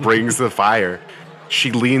 She brings the fire.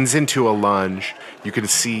 She leans into a lunge. You can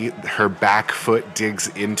see her back foot digs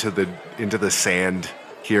into the sand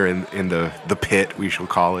here in the pit, we shall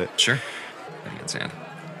call it. Sure. Getting in sand.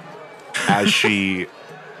 As she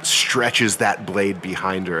stretches that blade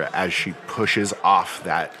behind her, as she pushes off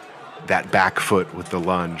that back foot with the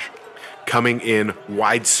lunge, coming in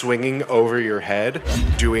wide swinging over your head,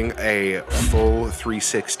 doing a full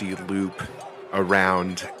 360 loop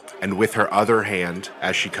around, and with her other hand,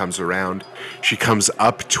 as she comes around, she comes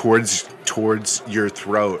up towards your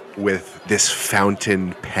throat with this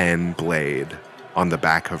fountain pen blade on the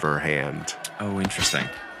back of her hand. Oh, interesting.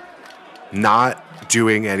 Not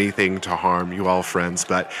doing anything to harm you all, friends,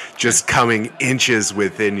 but just coming inches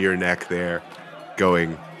within your neck there,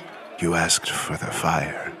 going, "You asked for the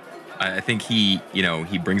fire." I think he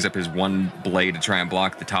brings up his one blade to try and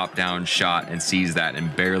block the top-down shot and sees that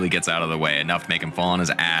and barely gets out of the way, enough to make him fall on his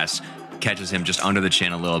ass, catches him just under the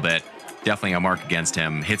chin a little bit, definitely a mark against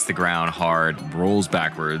him, hits the ground hard, rolls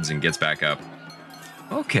backwards, and gets back up.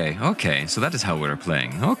 Okay, so that is how we're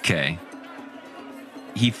playing. Okay.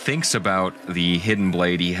 He thinks about the hidden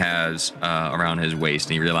blade he has around his waist,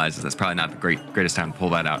 and he realizes that's probably not the greatest time to pull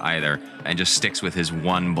that out either, and just sticks with his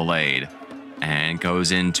one blade and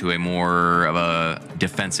goes into a more of a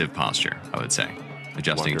defensive posture, I would say,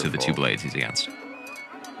 adjusting to the 2 blades he's against.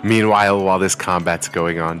 Meanwhile, while this combat's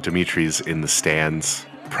going on, Dimitri's in the stands,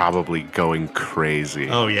 probably going crazy.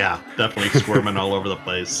 Oh yeah, definitely squirming all over the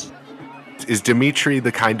place. Is Dimitri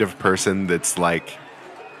the kind of person that's like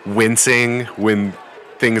wincing when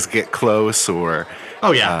things get close, or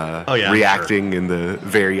reacting in the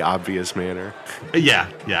very obvious manner? Yeah,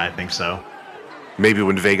 I think so. Maybe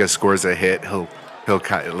when Vega scores a hit, he'll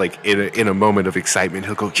kind of like in a moment of excitement,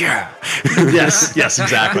 he'll go, "Yeah." yes,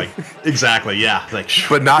 exactly. Yeah, like,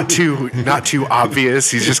 but not too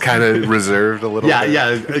obvious. He's just kind of reserved a little. bit.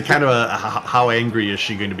 Yeah, kind of a how angry is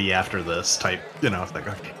she going to be after this type? It's like,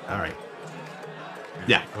 okay, all right.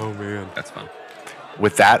 Yeah. Oh man, that's fun.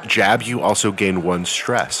 With that jab, you also gain 1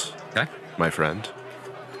 stress. Okay, my friend.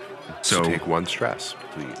 So take 1 stress,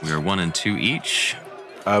 please. We are 1 and 2 each.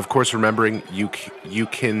 Of course, remembering you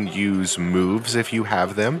can use moves if you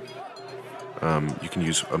have them. You can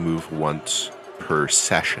use a move once per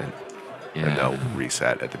session, and they'll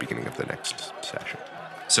reset at the beginning of the next session.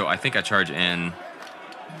 So I think I charge in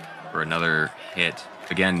for another hit.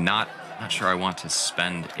 Again, not Not sure I want to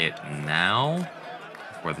spend it now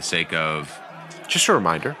for the sake of. Just a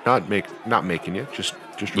reminder, not making you. Just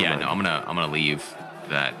Yeah, reminder. no, I'm gonna leave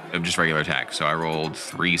that just regular attack. So I rolled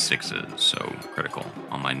 3 6s, so critical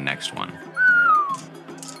on my next one.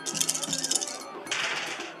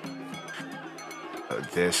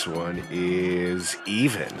 This one is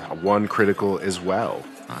even. A 1 critical as well.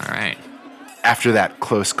 All right. After that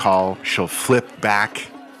close call, she'll flip back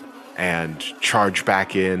and charge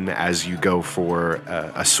back in as you go for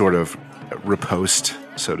a sort of riposte,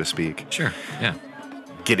 so to speak. Sure. Yeah.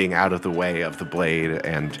 Getting out of the way of the blade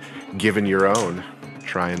and giving your own,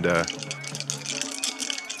 trying to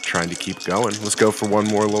keep going. Let's go for one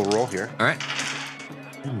more little roll here. All right.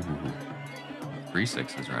 Ooh. 3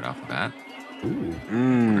 6s right off the bat. Ooh.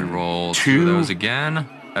 I roll 2 of those again.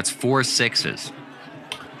 That's 4 6s.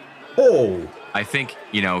 Oh. I think,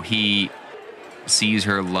 he sees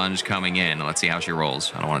her lunge coming in. Let's see how she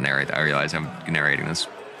rolls. I don't want to narrate that. I realize I'm narrating this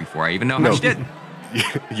before I even know how she did.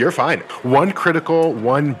 You're fine. 1 critical,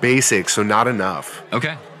 1 basic, so not enough.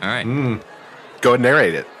 Okay. All right. Go ahead and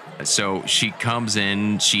narrate it. So she comes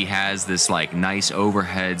in. She has this nice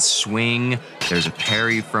overhead swing. There's a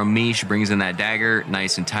parry from me. She brings in that dagger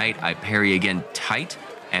nice and tight. I parry again tight.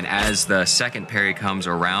 And as the second parry comes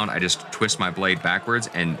around, I just twist my blade backwards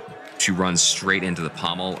and she runs straight into the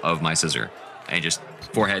pommel of my scissor. And just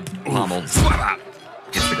forehead, pommel, hits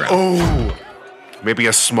the ground. Oh, maybe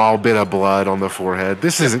a small bit of blood on the forehead.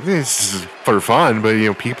 This is for fun,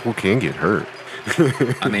 but people can get hurt.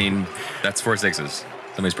 I mean, that's 4 6s.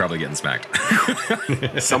 Somebody's probably getting smacked.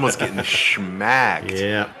 Someone's getting schmacked.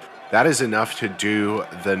 Yeah. That is enough to do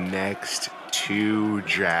the next 2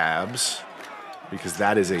 jabs, because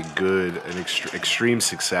that is an extreme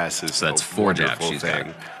success. So that's 4 jabs she's got.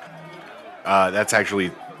 That's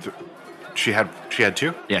actually she had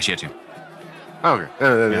 2. Yeah, she had 2. Oh, okay,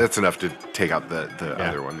 that's enough to take out the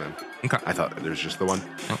other one then. Okay. I thought there's just the one.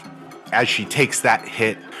 Oh. As she takes that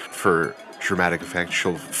hit for dramatic effect,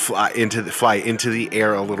 she'll fly into the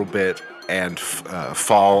air a little bit and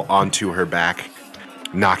fall onto her back,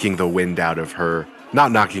 knocking the wind out of her.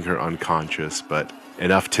 Not knocking her unconscious, but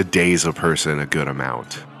enough to daze a person a good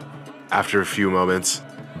amount. After a few moments,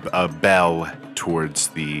 a bell towards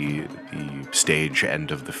the stage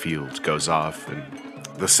end of the field goes off, and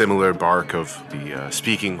the similar bark of the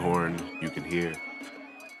speaking horn you can hear.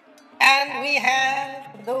 And we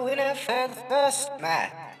have the winner for the first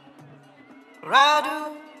match.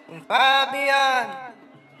 Radu and Fabian.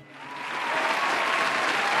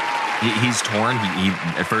 He's torn. He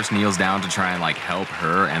at first kneels down to try and help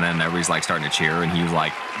her, and then everybody's starting to cheer, and he's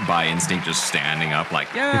by instinct just standing up,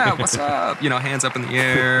 yeah, what's up? Hands up in the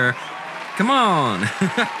air. Come on.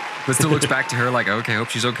 But still looks back to her okay, hope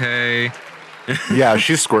she's okay. Yeah,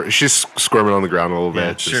 she's squirming on the ground a little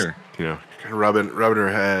bit. Sure. Kind of rubbing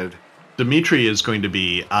her head. Dimitri is going to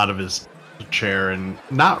be out of his chair and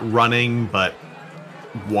not running, but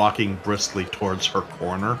walking briskly towards her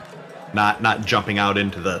corner. Not jumping out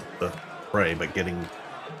into the fray, but getting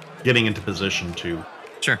into position to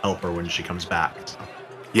help her when she comes back. So.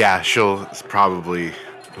 Yeah, she'll probably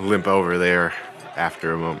limp over there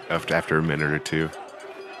after a minute or two.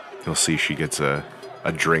 You'll see she gets a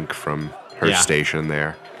drink from her station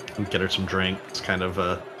there. And get her some drinks, kind of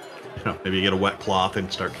maybe get a wet cloth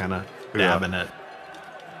and start kind of dabbing at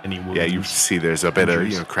any wounds. Yeah, you see there's a bit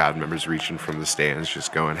of crowd members reaching from the stands,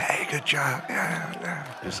 just going, "Hey, good job!" Yeah.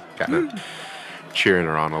 Just kind of cheering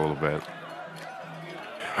her on a little bit.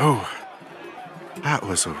 Oh, that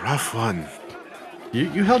was a rough one.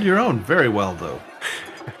 You held your own very well, though.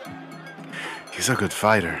 He's a good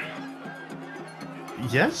fighter.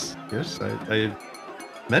 Yes, I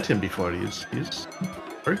met him before. He's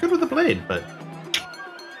very good with the blade, but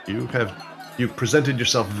you presented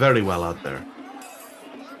yourself very well out there.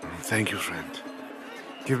 Thank you, friend.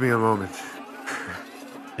 Give me a moment.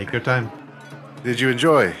 Take your time. Did you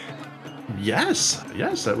enjoy? Yes,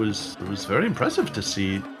 it was very impressive to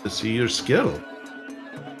see your skill.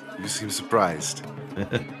 You seem surprised.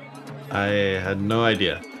 I had no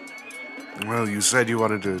idea. Well, you said you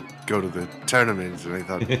wanted to go to the tournament, and I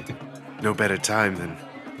thought no better time than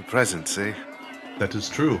the present, see? That is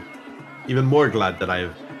true. Even more glad that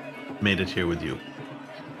I've made it here with you.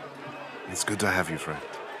 It's good to have you, friend.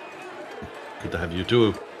 Good to have you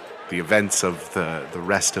too. The events of the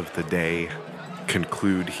rest of the day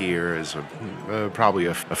conclude here as probably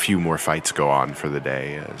a few more fights go on for the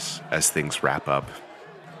day as things wrap up.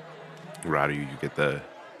 Radu, you get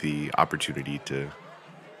the opportunity to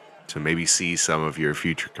maybe see some of your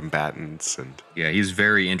future combatants, and Yeah, he's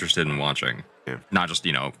very interested in watching. Yeah. Not just,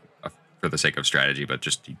 for the sake of strategy, but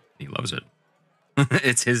just he loves it.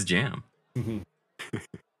 It's his jam.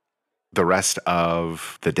 The rest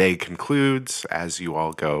of the day concludes as you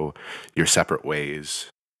all go your separate ways.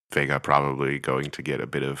 Vega probably going to get a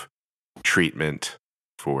bit of treatment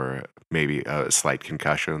for maybe a slight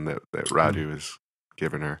concussion that Radu has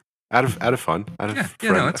given her. Out of fun.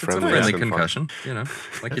 It's a friendly concussion,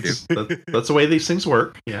 like you do. That's the way these things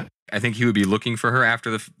work. Yeah. I think he would be looking for her after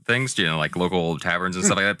the things, like local taverns and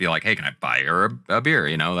stuff like that. Be like, hey, can I buy her a beer?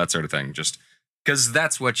 That sort of thing. Just because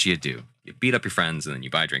that's what you do. You beat up your friends and then you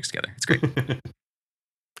buy drinks together. It's great.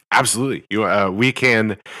 Absolutely. We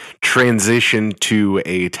can transition to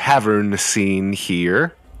a tavern scene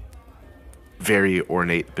here. Very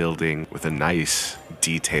ornate building with a nice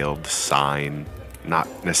detailed sign, not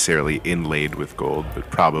necessarily inlaid with gold, but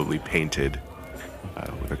probably painted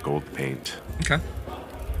with a gold paint. Okay.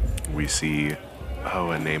 We see,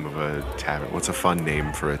 a name of a tavern. What's a fun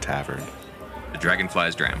name for a tavern? The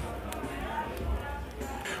Dragonfly's Dram.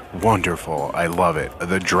 Wonderful. I love it.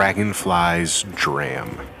 The Dragonfly's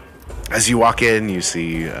Dram. As you walk in, you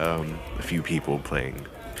see a few people playing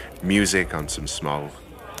music on some small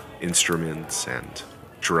instruments and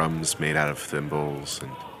drums made out of thimbles.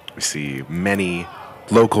 And we see many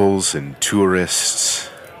locals and tourists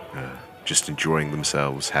just enjoying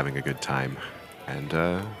themselves, having a good time.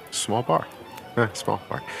 And small bar. Small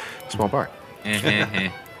bar.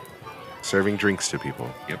 Serving drinks to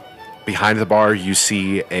people. Yep. Behind the bar, you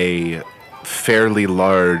see a fairly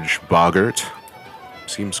large boggart.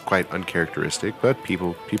 Seems quite uncharacteristic, but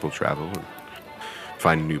people travel and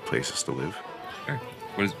find new places to live. Sure.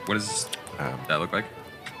 What does that look like?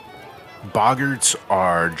 Boggarts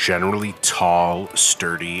are generally tall,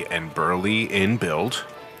 sturdy, and burly in build.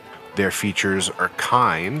 Their features are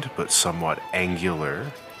kind, but somewhat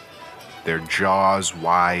angular. Their jaws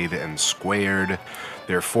wide and squared,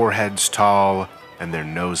 their foreheads tall, and their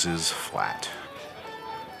noses flat.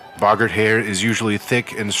 Boggart hair is usually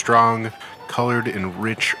thick and strong, colored in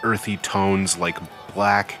rich, earthy tones like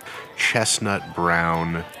black, chestnut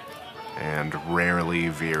brown, and rarely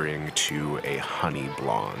veering to a honey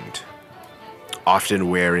blonde. Often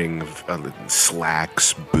wearing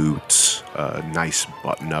slacks, boots, a nice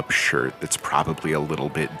button-up shirt that's probably a little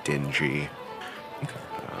bit dingy.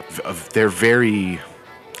 They're very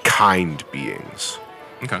kind beings.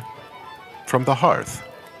 Okay. From the hearth.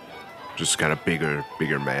 Just kind of bigger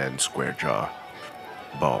man, square jaw,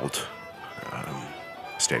 bald.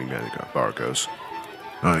 Standing there, the bar goes,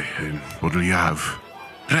 "Hi, what do you have?"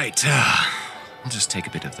 Right. I'll just take a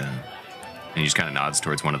bit of the... And he just kind of nods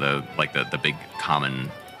towards one of the big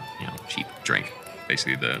common, cheap drink.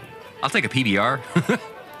 Basically I'll take a PBR.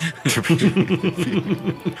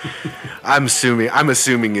 I'm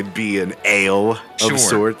assuming it'd be an ale of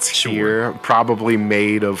sorts here, probably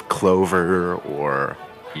made of clover or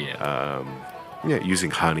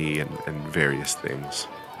using honey and various things.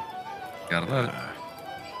 Gotta love it.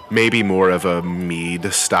 Maybe more of a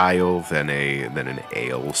mead style than an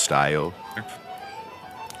ale style. Sure.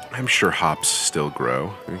 I'm sure hops still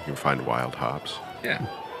grow. You can find wild hops. Yeah.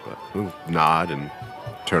 But we'll nod and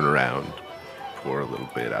turn around, pour a little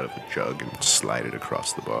bit out of a jug and slide it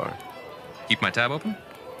across the bar. Keep my tab open?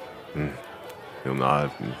 He'll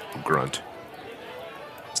nod and grunt.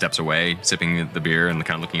 Steps away, sipping the beer and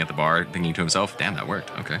kind of looking at the bar, thinking to himself, damn, that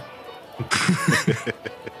worked. Okay.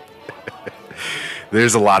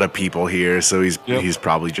 There's a lot of people here, so he's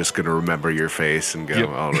probably just going to remember your face and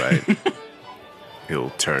go, all right.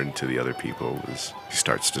 He'll turn to the other people as he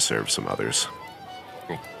starts to serve some others.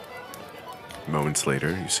 Cool. Moments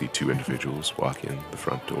later, you see two individuals walk in the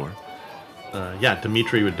front door.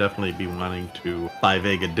 Dimitri would definitely be wanting to buy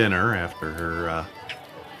Vega dinner after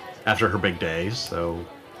her big day, so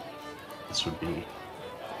this would be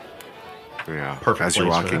perfect. As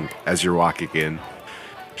you're walking in,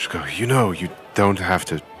 just go, you don't have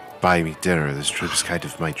to buy me dinner. This trip's kind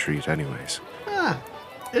of my treat anyways.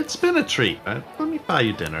 It's been a treat. Let me buy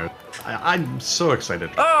you dinner. I'm so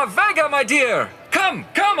excited. Vega, my dear! Come!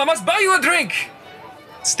 I must buy you a drink!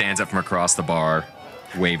 Stands up from across the bar,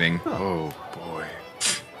 waving. Oh, boy.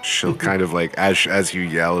 She'll kind of as you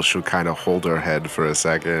yell, she'll kind of hold her head for a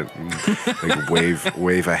second and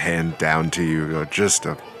wave a hand down to you. Go, just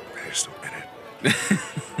a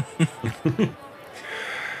minute.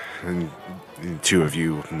 And the two of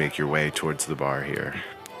you make your way towards the bar here.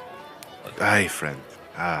 Aye, friend.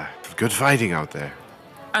 Good fighting out there.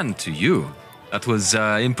 And to you. That was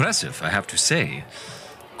impressive, I have to say.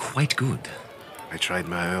 Quite good. I tried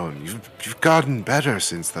my own. You've gotten better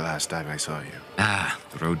since the last time I saw you.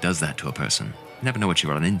 The road does that to a person. You never know what you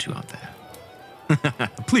run into out there.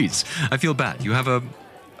 Please, I feel bad. You have a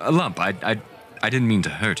lump. I didn't mean to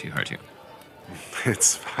hurt you.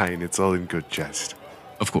 It's fine. It's all in good jest.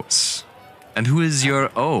 Of course. And who is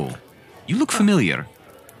your... Oh, you look familiar.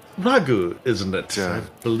 Ragu, isn't it? I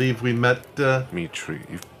believe we met Dimitri,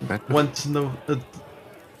 you've met before? once in the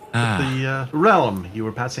realm. You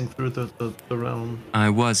were passing through the realm. I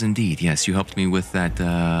was indeed, yes. You helped me with that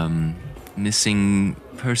missing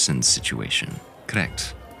persons situation.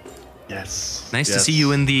 Correct. Yes. Nice to yes. see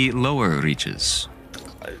you in the lower reaches.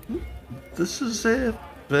 This is a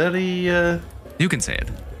very You can say it.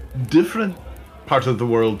 different part of the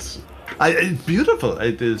world. It's beautiful.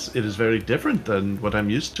 It is very different than what I'm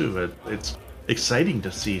used to. It's exciting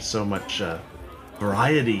to see so much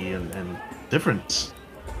variety and difference.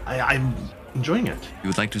 I'm enjoying it. If you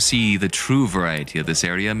would like to see the true variety of this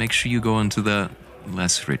area, make sure you go into the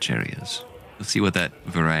less rich areas. You'll see what that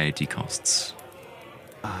variety costs.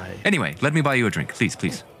 Anyway, let me buy you a drink, please,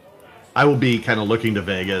 please. I will be kind of looking to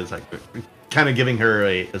Vega as like kind of giving her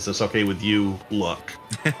a "Is this okay with you?" look.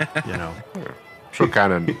 You know. She'll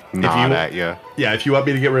kind of nod at you. Yeah, if you want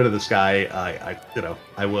me to get rid of this guy,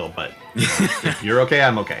 I will. But you know, if you're okay,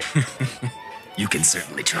 I'm okay. You can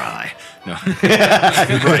certainly try. No.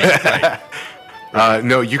 right.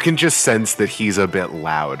 No, you can just sense that he's a bit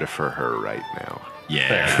loud for her right now.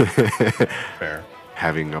 Yeah. Fair.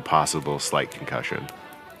 Having a possible slight concussion.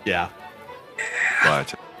 Yeah.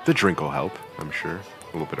 But the drink will help, I'm sure.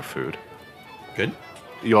 A little bit of food. Good.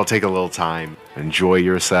 You all take a little time, enjoy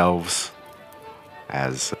yourselves,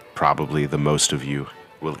 as probably the most of you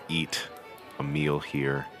will eat a meal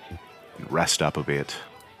here and rest up a bit.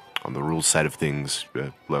 On the rules side of things,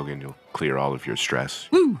 Logan, you'll clear all of your stress.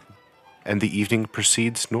 Woo! And the evening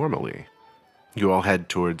proceeds normally. You all head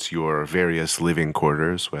towards your various living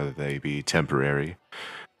quarters, whether they be temporary,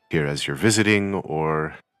 here as you're visiting,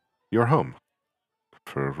 or your home,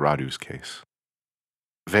 for Radu's case.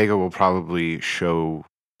 Vega will probably show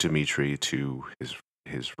Dimitri to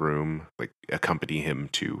his room, like accompany him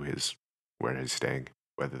to where he's staying,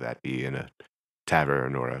 whether that be in a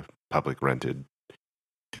tavern or a public rented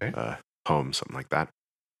home, something like that.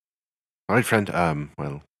 All right, friend.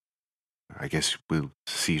 Well, I guess we'll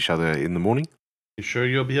see each other in the morning. You sure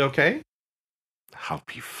you'll be okay? I'll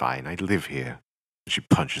be fine. I live here. She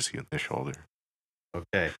punches you in the shoulder.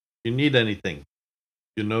 Okay. If you need anything,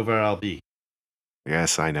 you know where I'll be.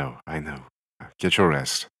 Yes, I know. Get your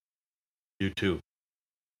rest. You too.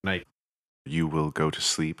 Night. You will go to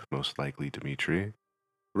sleep, most likely, Dimitri.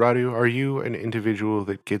 Radu, are you an individual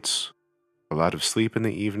that gets a lot of sleep in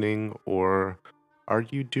the evening, or are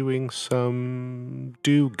you doing some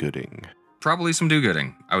do-gooding? Probably some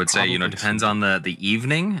do-gooding. I would say, Probably depends on the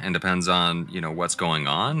evening and depends on, what's going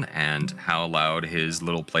on and how loud his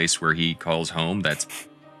little place where he calls home that's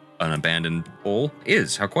an abandoned hole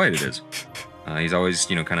is, how quiet it is. He's always,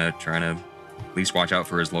 kind of trying to at least watch out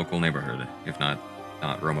for his local neighborhood, if not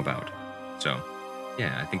roam about. So,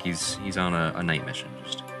 yeah, I think he's on a night mission,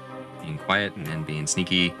 just being quiet and being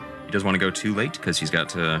sneaky. He doesn't want to go too late because he's got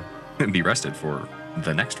to be rested for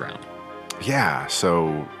the next round. Yeah,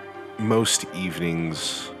 so most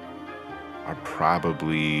evenings are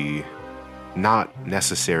probably not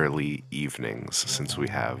necessarily evenings, since we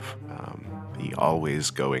have the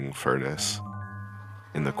always going furnace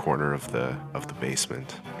in the corner of the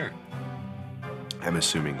basement. Sure. I'm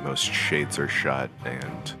assuming most shades are shut,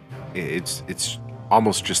 and it's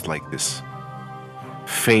almost just like this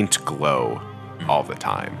faint glow all the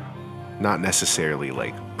time. Not necessarily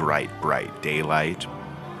like bright daylight,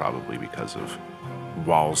 probably because of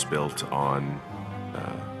walls built on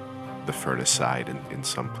the furnace side in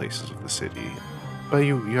some places of the city. But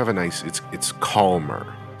you have a nice, it's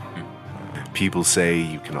calmer. People say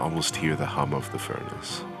you can almost hear the hum of the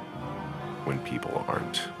furnace when people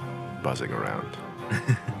aren't buzzing around.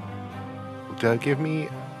 Give me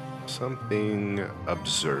something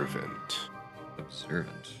observant.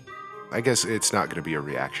 Observant. I guess it's not going to be a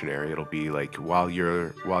reactionary. It'll be like while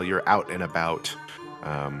you're out and about.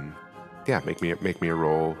 Make me a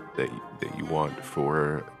roll that you want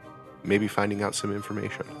for maybe finding out some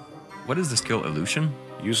information. What is the skill? Illusion?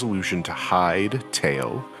 Use illusion to hide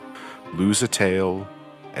tail, lose a tail,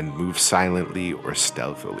 and move silently or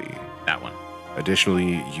stealthily. That one.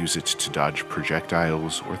 Additionally, use it to dodge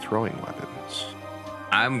projectiles or throwing weapons.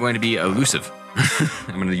 I'm going to be elusive.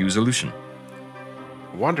 I'm going to use illusion.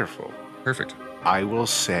 Wonderful. Perfect. I will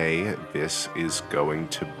say this is going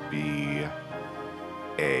to be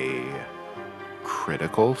a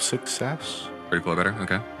critical success. Critical or better?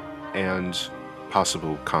 Okay. And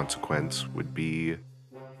possible consequence would be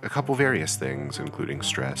a couple various things, including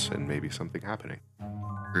stress and maybe something happening.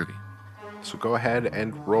 Groovy. So go ahead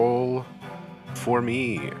and roll for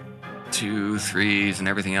me. 2 3s, and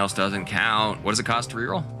everything else doesn't count. What does it cost to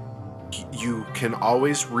reroll? You can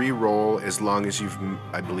always re-roll as long as you've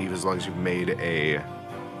made a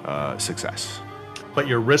success. But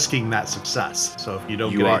you're risking that success. So if you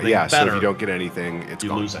don't get anything better, so if you don't get anything, it's you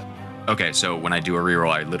gone. lose it. Okay, so when I do a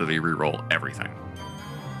reroll, I literally reroll everything.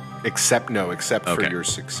 Except for Okay. your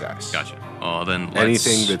success. Gotcha. Well, then let's...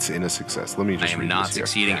 Anything that's in a success. Let me I just am read not this here.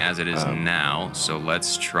 succeeding as it is now, so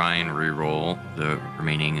let's try and reroll the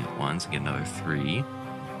remaining ones and get another 3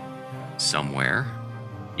 somewhere.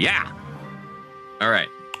 Yeah! All right.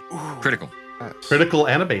 Critical. Yes. Critical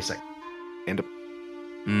and a basic. And a,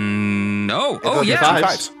 No. and Oh, the yeah. two Fives.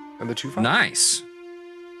 fives. And the 2 5s. Nice.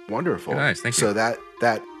 Wonderful. Nice, thank you. So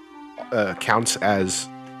that counts as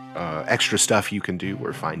extra stuff you can do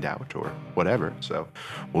or find out or whatever. So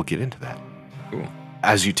we'll get into that. Cool.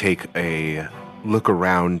 As you take a look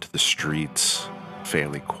around the streets,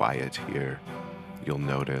 fairly quiet here, you'll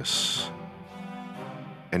notice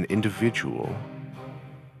an individual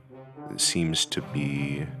that seems to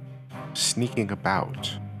be sneaking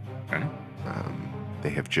about. Okay. They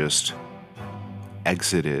have just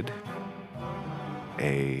exited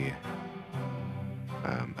a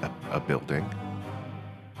building,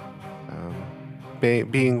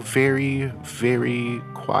 being very, very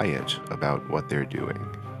quiet about what they're doing.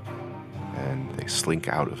 And they slink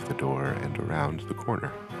out of the door and around the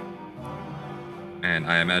corner. And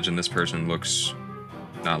I imagine this person looks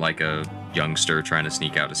not like a youngster trying to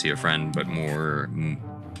sneak out to see a friend, but more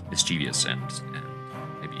mischievous and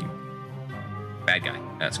maybe bad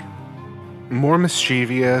guy-esque. More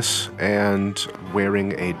mischievous and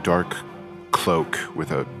wearing a dark cloak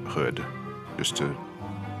with a hood, just to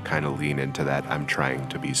kind of lean into that I'm trying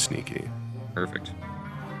to be sneaky. Perfect.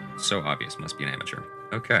 So obvious, must be an amateur.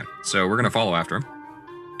 Okay, so we're gonna follow after him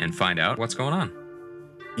and find out what's going on.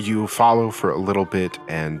 You follow for a little bit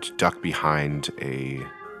and duck behind a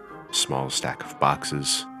small stack of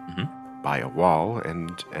boxes by a wall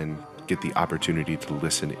and get the opportunity to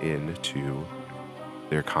listen in to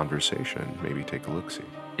their conversation. Maybe take a look-see.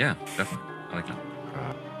 Yeah, definitely. I like that.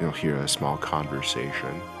 You'll hear a small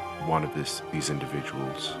conversation. One of these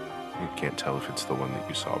individuals, you can't tell if it's the one that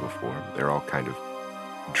you saw before. They're all kind of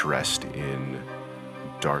dressed in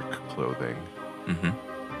dark clothing.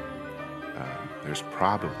 There's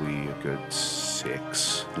probably a good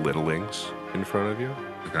 6 littlings in front of you,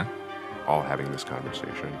 Okay. all having this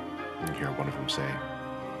conversation. You hear one of them say,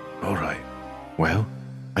 "All right, well,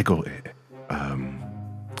 I got it.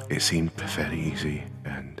 It seemed very easy,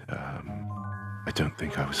 and I don't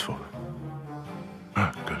think I was falling."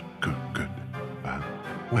 "Ah, good.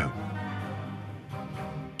 Well,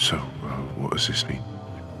 so what does this mean?"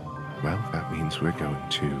 "Well, that means we're going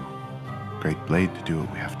to Great Blade to do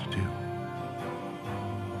what we have to do."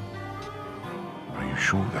 "Are you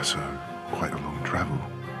sure that's quite a long travel?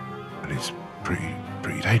 And it's pretty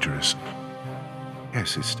dangerous?"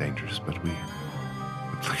 "Yes, it's dangerous, but look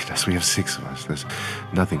at us, we have 6 of us. There's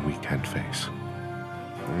nothing we can't face."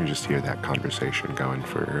 And you just hear that conversation going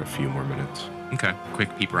for a few more minutes. Okay.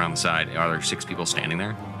 Quick peep around the side. Are there 6 people standing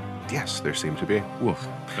there? Yes, there seem to be. Woof.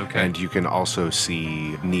 Okay. And you can also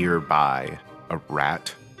see nearby a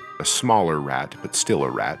rat, a smaller rat, but still a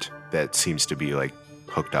rat, that seems to be like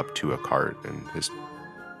hooked up to a cart and is,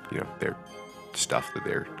 their stuff that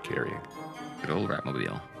they're carrying. Good old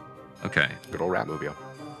Ratmobile. Okay. Good old Ratmobile.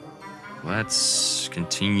 Let's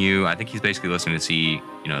continue. I think he's basically listening to see,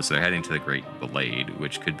 so they're heading to the Great Blade,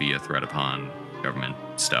 which could be a threat upon government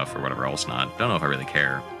stuff or whatever else not. Don't know if I really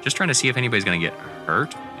care. Just trying to see if anybody's going to get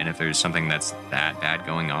hurt and if there's something that's that bad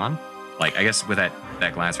going on. Like, I guess with that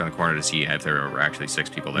glance around the corner to see if there are actually 6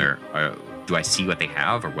 people there, do I see what they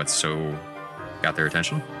have or what's so got their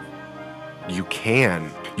attention? You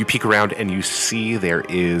peek around and you see there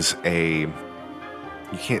is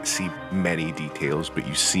you can't see many details, but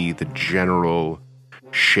you see the general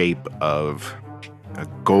shape of a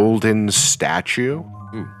golden statue.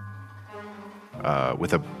 Ooh.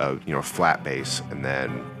 With a flat base, and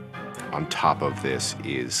then on top of this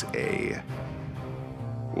is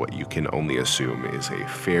what you can only assume is a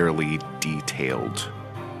fairly detailed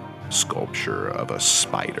sculpture of a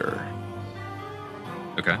spider.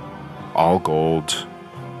 Okay. All gold.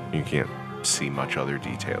 You can't see much other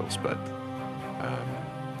details, but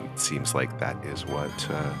it seems like that is what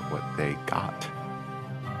they got.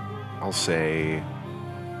 I'll say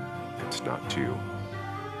it's not too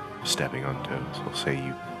stepping on toes. I'll say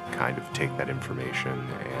you kind of take that information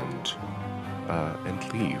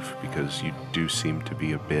and leave, because you do seem to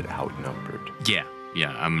be a bit outnumbered. Yeah.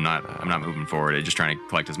 I'm not moving forward. I'm just trying to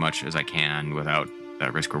collect as much as I can without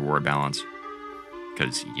that risk-reward balance.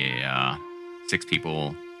 Because 6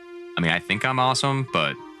 people I mean, I think I'm awesome,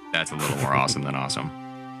 but that's a little more awesome than awesome.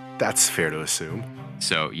 That's fair to assume.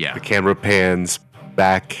 So, yeah. The camera pans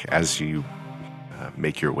back as you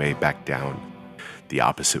make your way back down the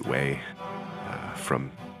opposite way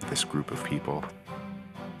from this group of people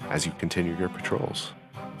as you continue your patrols.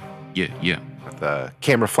 Yeah. The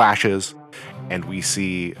camera flashes, and we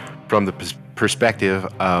see from the perspective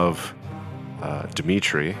of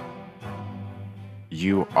Dimitri,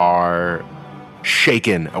 you are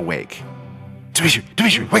shaken awake.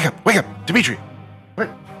 Dimitri, wake up, Dimitri.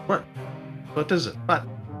 What is it? What?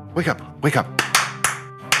 Wake up.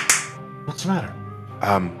 What's the matter?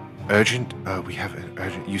 Urgent. We have an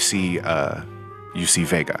urgent. You see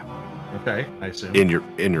Vega Okay, I assume. in your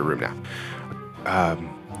room now.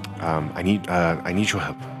 I need your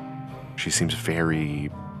help. She seems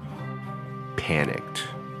very panicked,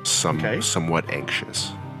 somewhat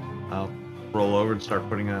anxious. I'll roll over and start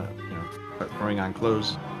throwing on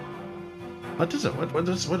clothes. What is it? What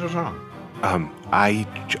is wrong?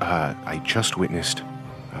 I just witnessed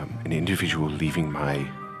an individual leaving my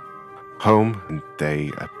home, and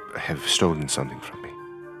they have stolen something from me.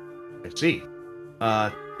 I see.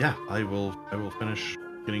 Yeah, I will finish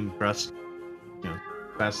getting dressed, as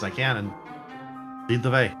fast as I can and lead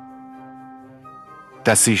the way.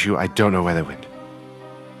 That's the issue. I don't know where they went.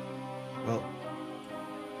 Well,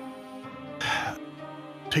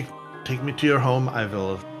 take me to your home. I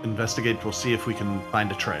will investigate. We'll see if we can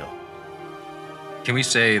find a trail. Can we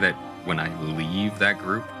say that when I leave that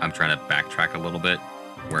group, I'm trying to backtrack a little bit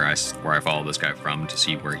where I follow this guy from to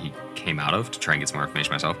see where he came out of to try and get some more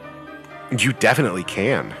information myself? You definitely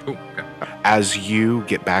can. Oh, okay. As you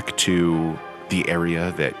get back to the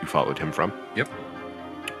area that you followed him from, Yep.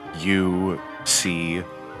 you see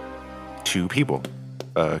two people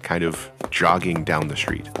kind of jogging down the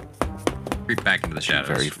street. Creep back into the shadows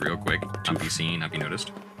Very- real quick. Have you seen? Have you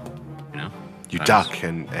noticed? You Sometimes- duck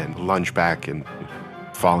and lunge back and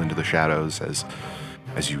fall into the shadows as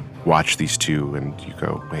you watch these two, and you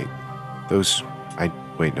go, wait, I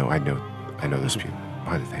know those people.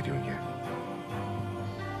 What are they doing here?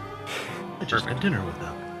 I just had dinner with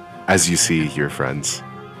them. As you see your friends,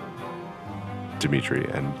 Dimitri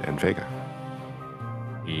and Vega.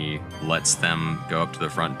 He lets them go up to the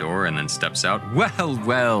front door and then steps out.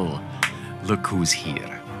 Well, look who's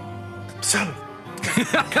here. Son.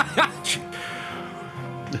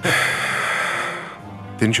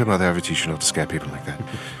 Didn't your mother ever teach you not to scare people like that?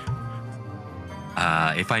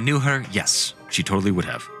 If I knew her, yes, she totally would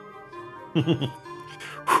have.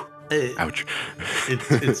 Ouch.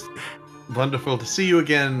 It's wonderful to see you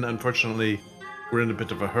again. Unfortunately, we're in a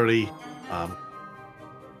bit of a hurry.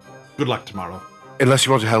 Good luck tomorrow. Unless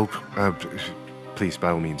you want to help, please,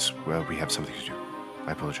 by all means, we have something to do.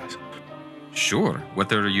 I apologize. Sure.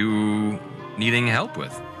 What are you needing help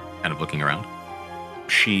with? Kind of looking around.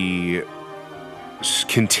 She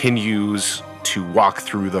continues to walk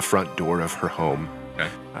through the front door of her home, Okay.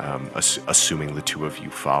 assuming the two of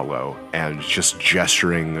you follow, and just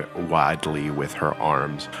gesturing wildly with her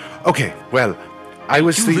arms. Okay, well, I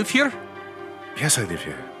was You live here? Yes, I live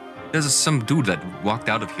here. There's some dude that walked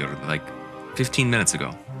out of here like 15 minutes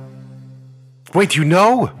ago. Wait, you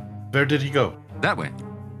know? Where did he go? That way.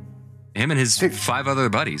 Him and his 5 other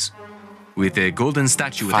buddies. With a golden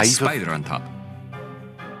statue with a 5 of- spider on top.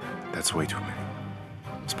 That's way too many.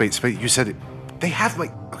 Spade, you said it. They have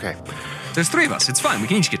like... Okay. There's 3 of us. It's fine. We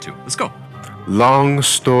can each get 2. Let's go. Long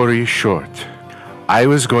story short, I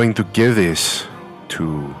was going to give this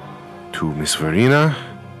to Miss Verena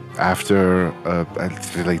after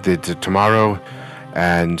tomorrow,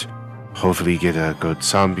 and hopefully get a good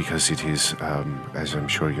sum, because it is, as I'm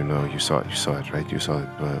sure you know, you saw it, right? You saw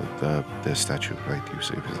the statue, right? You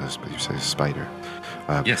said a spider.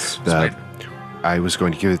 Yes, the- spider. I was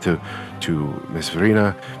going to give it to Miss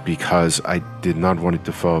Verena because I did not want it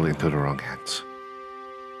to fall into the wrong hands.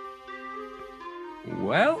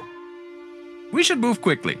 Well, we should move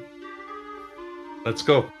quickly. Let's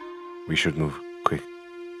go. We should move quick.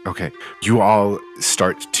 Okay. You all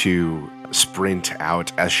start to sprint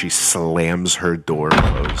out as she slams her door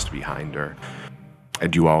closed behind her.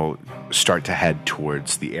 And you all start to head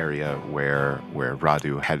towards the area where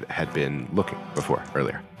Radu had been looking before,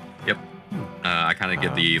 earlier. Yep. I kind of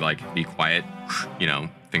get the be quiet,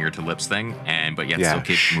 finger to lips thing, but yet still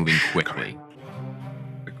keep moving quickly.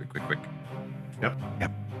 Quick.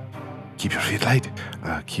 Yep. Keep your feet light.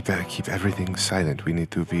 Keep everything silent. We need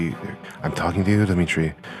to be... I'm talking to you,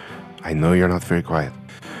 Dimitri. I know you're not very quiet.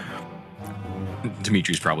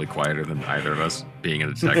 Dimitri's probably quieter than either of us, being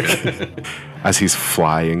a detective. As he's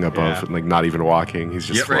flying above, Yeah. like not even walking, he's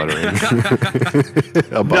just Yep, right. fluttering.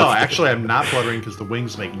 Above. No, actually, I'm not fluttering because the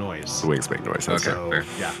wings make noise. The wings make noise. Okay. So, fair.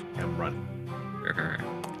 yeah, I'm running. Fair.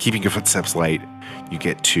 Keeping your footsteps light, you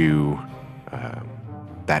get to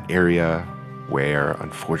that area where,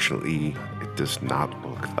 unfortunately, it does not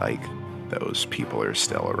look like those people are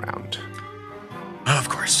still around. Of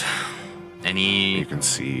course. Any You can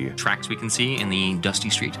see tracks we can see in the dusty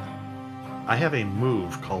street? I have a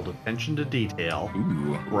move called Attention to Detail,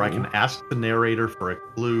 Ooh. where I can ask the narrator for a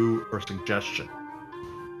clue or suggestion,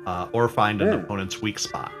 or find an opponent's weak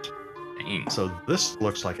spot. Dang. So this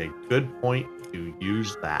looks like a good point to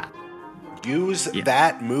use that. use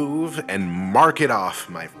that move and mark it off,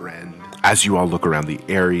 my friend. As you all look around the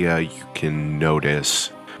area, you can notice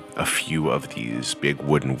a few of these big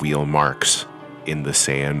wooden wheel marks in the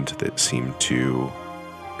sand that seem to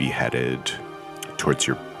be headed towards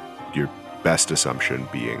your best assumption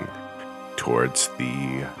being towards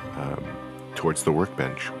the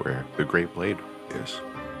workbench where the Great Blade is.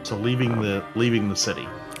 So leaving the city.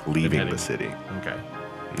 Leaving heading- the city. Okay.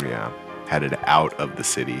 Yeah. Headed out of the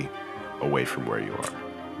city, away from where you are.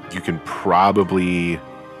 You can probably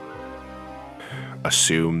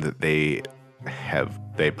assume that they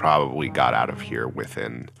probably got out of here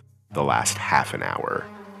within the last half an hour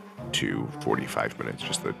to 45 minutes,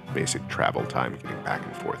 just the basic travel time getting back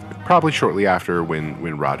and forth. But probably shortly after when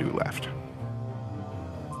Radu left.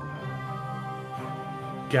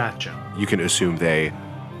 Gotcha. You can assume they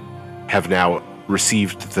have now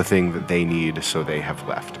received the thing that they need, so they have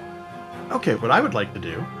left. Okay, what I would like to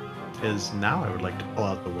do is now I would like to pull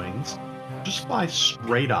out the wings, just fly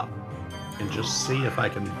straight up, and just see if I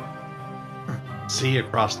can see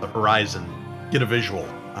across the horizon, get a visual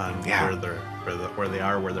on where they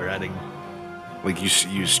are, where they're heading. Like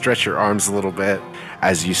you stretch your arms a little bit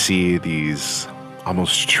as you see these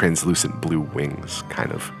almost translucent blue wings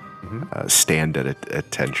kind of stand at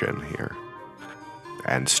attention here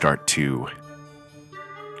and start to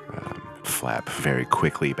flap very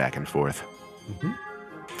quickly back and forth. Mhm.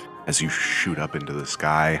 As you shoot up into the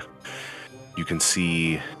sky, you can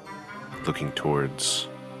see, looking towards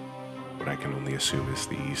what I can only assume is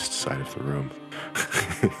the east side of the room,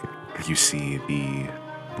 you see the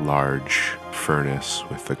large furnace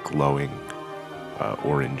with the glowing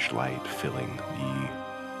orange light filling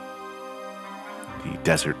the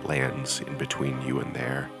desert lands in between you and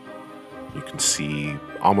there. You can see,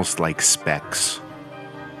 almost like specks,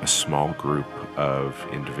 a small group of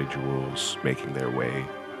individuals making their way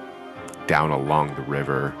down along the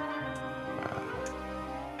river,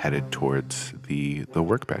 headed towards the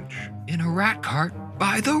workbench. In a rat cart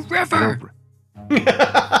by the river.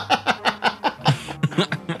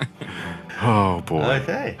 Oh boy.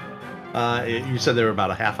 Okay. You said they were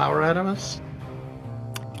about a half hour ahead of us?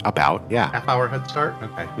 About, yeah. Half hour head start?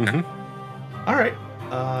 Okay. Mhm. All right.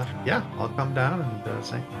 Yeah, I'll come down and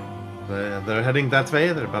say they're heading that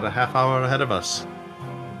way. They're about a half hour ahead of us.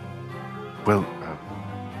 Well,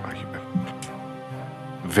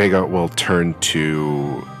 Vega will turn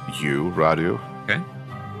to you, Radu, Okay.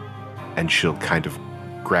 and she'll kind of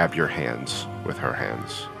grab your hands with her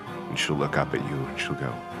hands, and she'll look up at you and she'll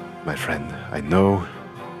go, "My friend, I know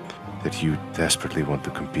that you desperately want to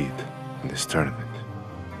compete in this tournament.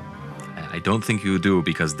 I don't think you do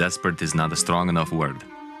because desperate is not a strong enough word.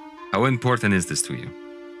 How important is this to you?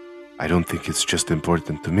 I don't think it's just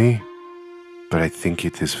important to me, but I think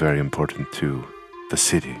it is very important to the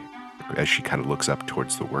city." As she kind of looks up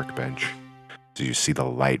towards the workbench, do you see the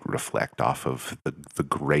light reflect off of the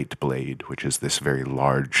Great Blade, which is this very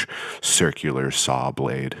large circular saw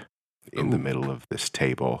blade in the middle of this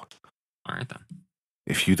table. All right, then.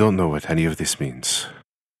 If you don't know what any of this means,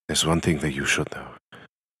 there's one thing that you should know,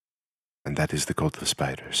 and that is the cult of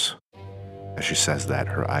spiders. As she says that,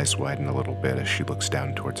 her eyes widen a little bit as she looks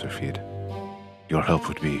down towards her feet. Your help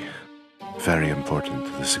would be very important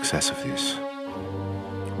to the success of this.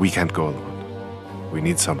 We can't go alone. We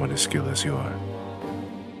need someone as skilled as you are.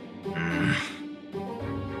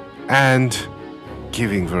 And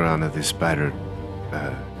giving Verana this spider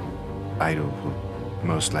idol will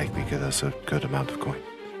most likely get us a good amount of coin.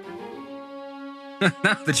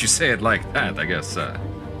 Now that you say it like that, I guess,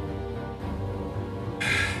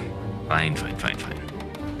 Fine.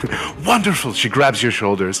 Wonderful! She grabs your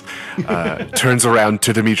shoulders, turns around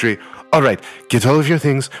to Dimitri. All right, get all of your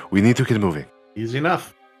things. We need to get moving. Easy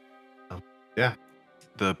enough. Yeah.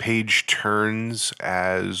 The page turns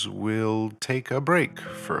as we'll take a break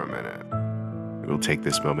for a minute. We'll take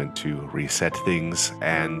this moment to reset things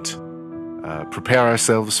and prepare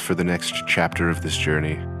ourselves for the next chapter of this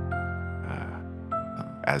journey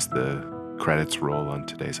as the credits roll on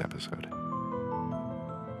today's episode.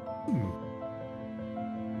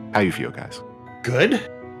 How you feel, guys? Good.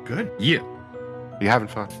 Good. Yeah. You having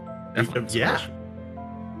fun? Definitely. Yeah.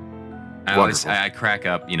 I crack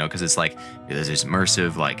up, because it's like there's this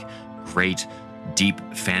immersive, like great, deep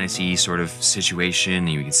fantasy sort of situation. And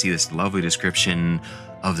you can see this lovely description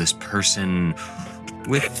of this person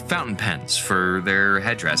with fountain pens for their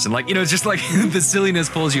headdress, and it's just like the silliness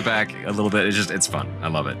pulls you back a little bit. It's fun. I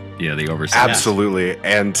love it. The oversight. Absolutely,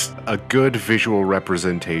 and a good visual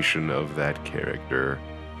representation of that character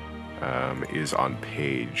is on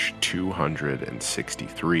page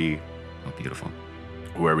 263. Oh, beautiful.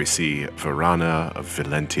 Where we see Verana of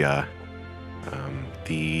Valentia.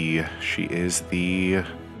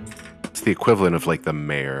 It's the equivalent of like the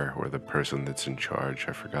mayor or the person that's in charge.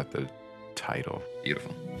 I forgot the title.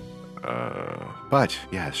 Beautiful. But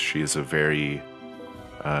yes, she is a very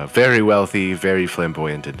wealthy, very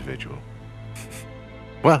flamboyant individual.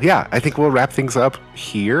 Well, yeah, I think we'll wrap things up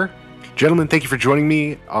here. Gentlemen, thank you for joining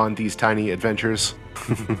me on these tiny adventures.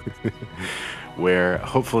 Where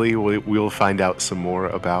hopefully we'll find out some more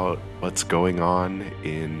about what's going on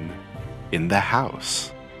in the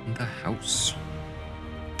house. In the house.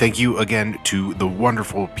 Thank you again to the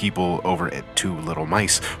wonderful people over at Two Little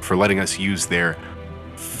Mice for letting us use their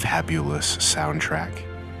fabulous soundtrack,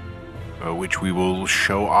 which we will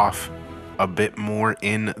show off a bit more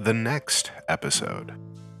in the next episode.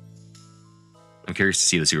 I'm curious to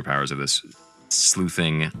see the superpowers of this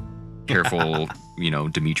sleuthing, careful,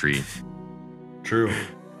 Dimitri. True.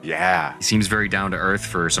 Yeah. He seems very down to earth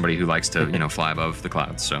for somebody who likes to, fly above the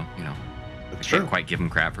clouds. So, I can't quite give him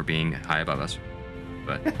crap for being high above us,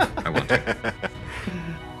 but I want to.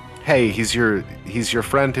 Hey, he's your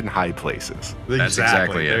friend in high places. That's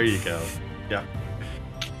exactly it. There you go. Yeah.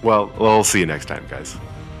 Well, we'll see you next time, guys.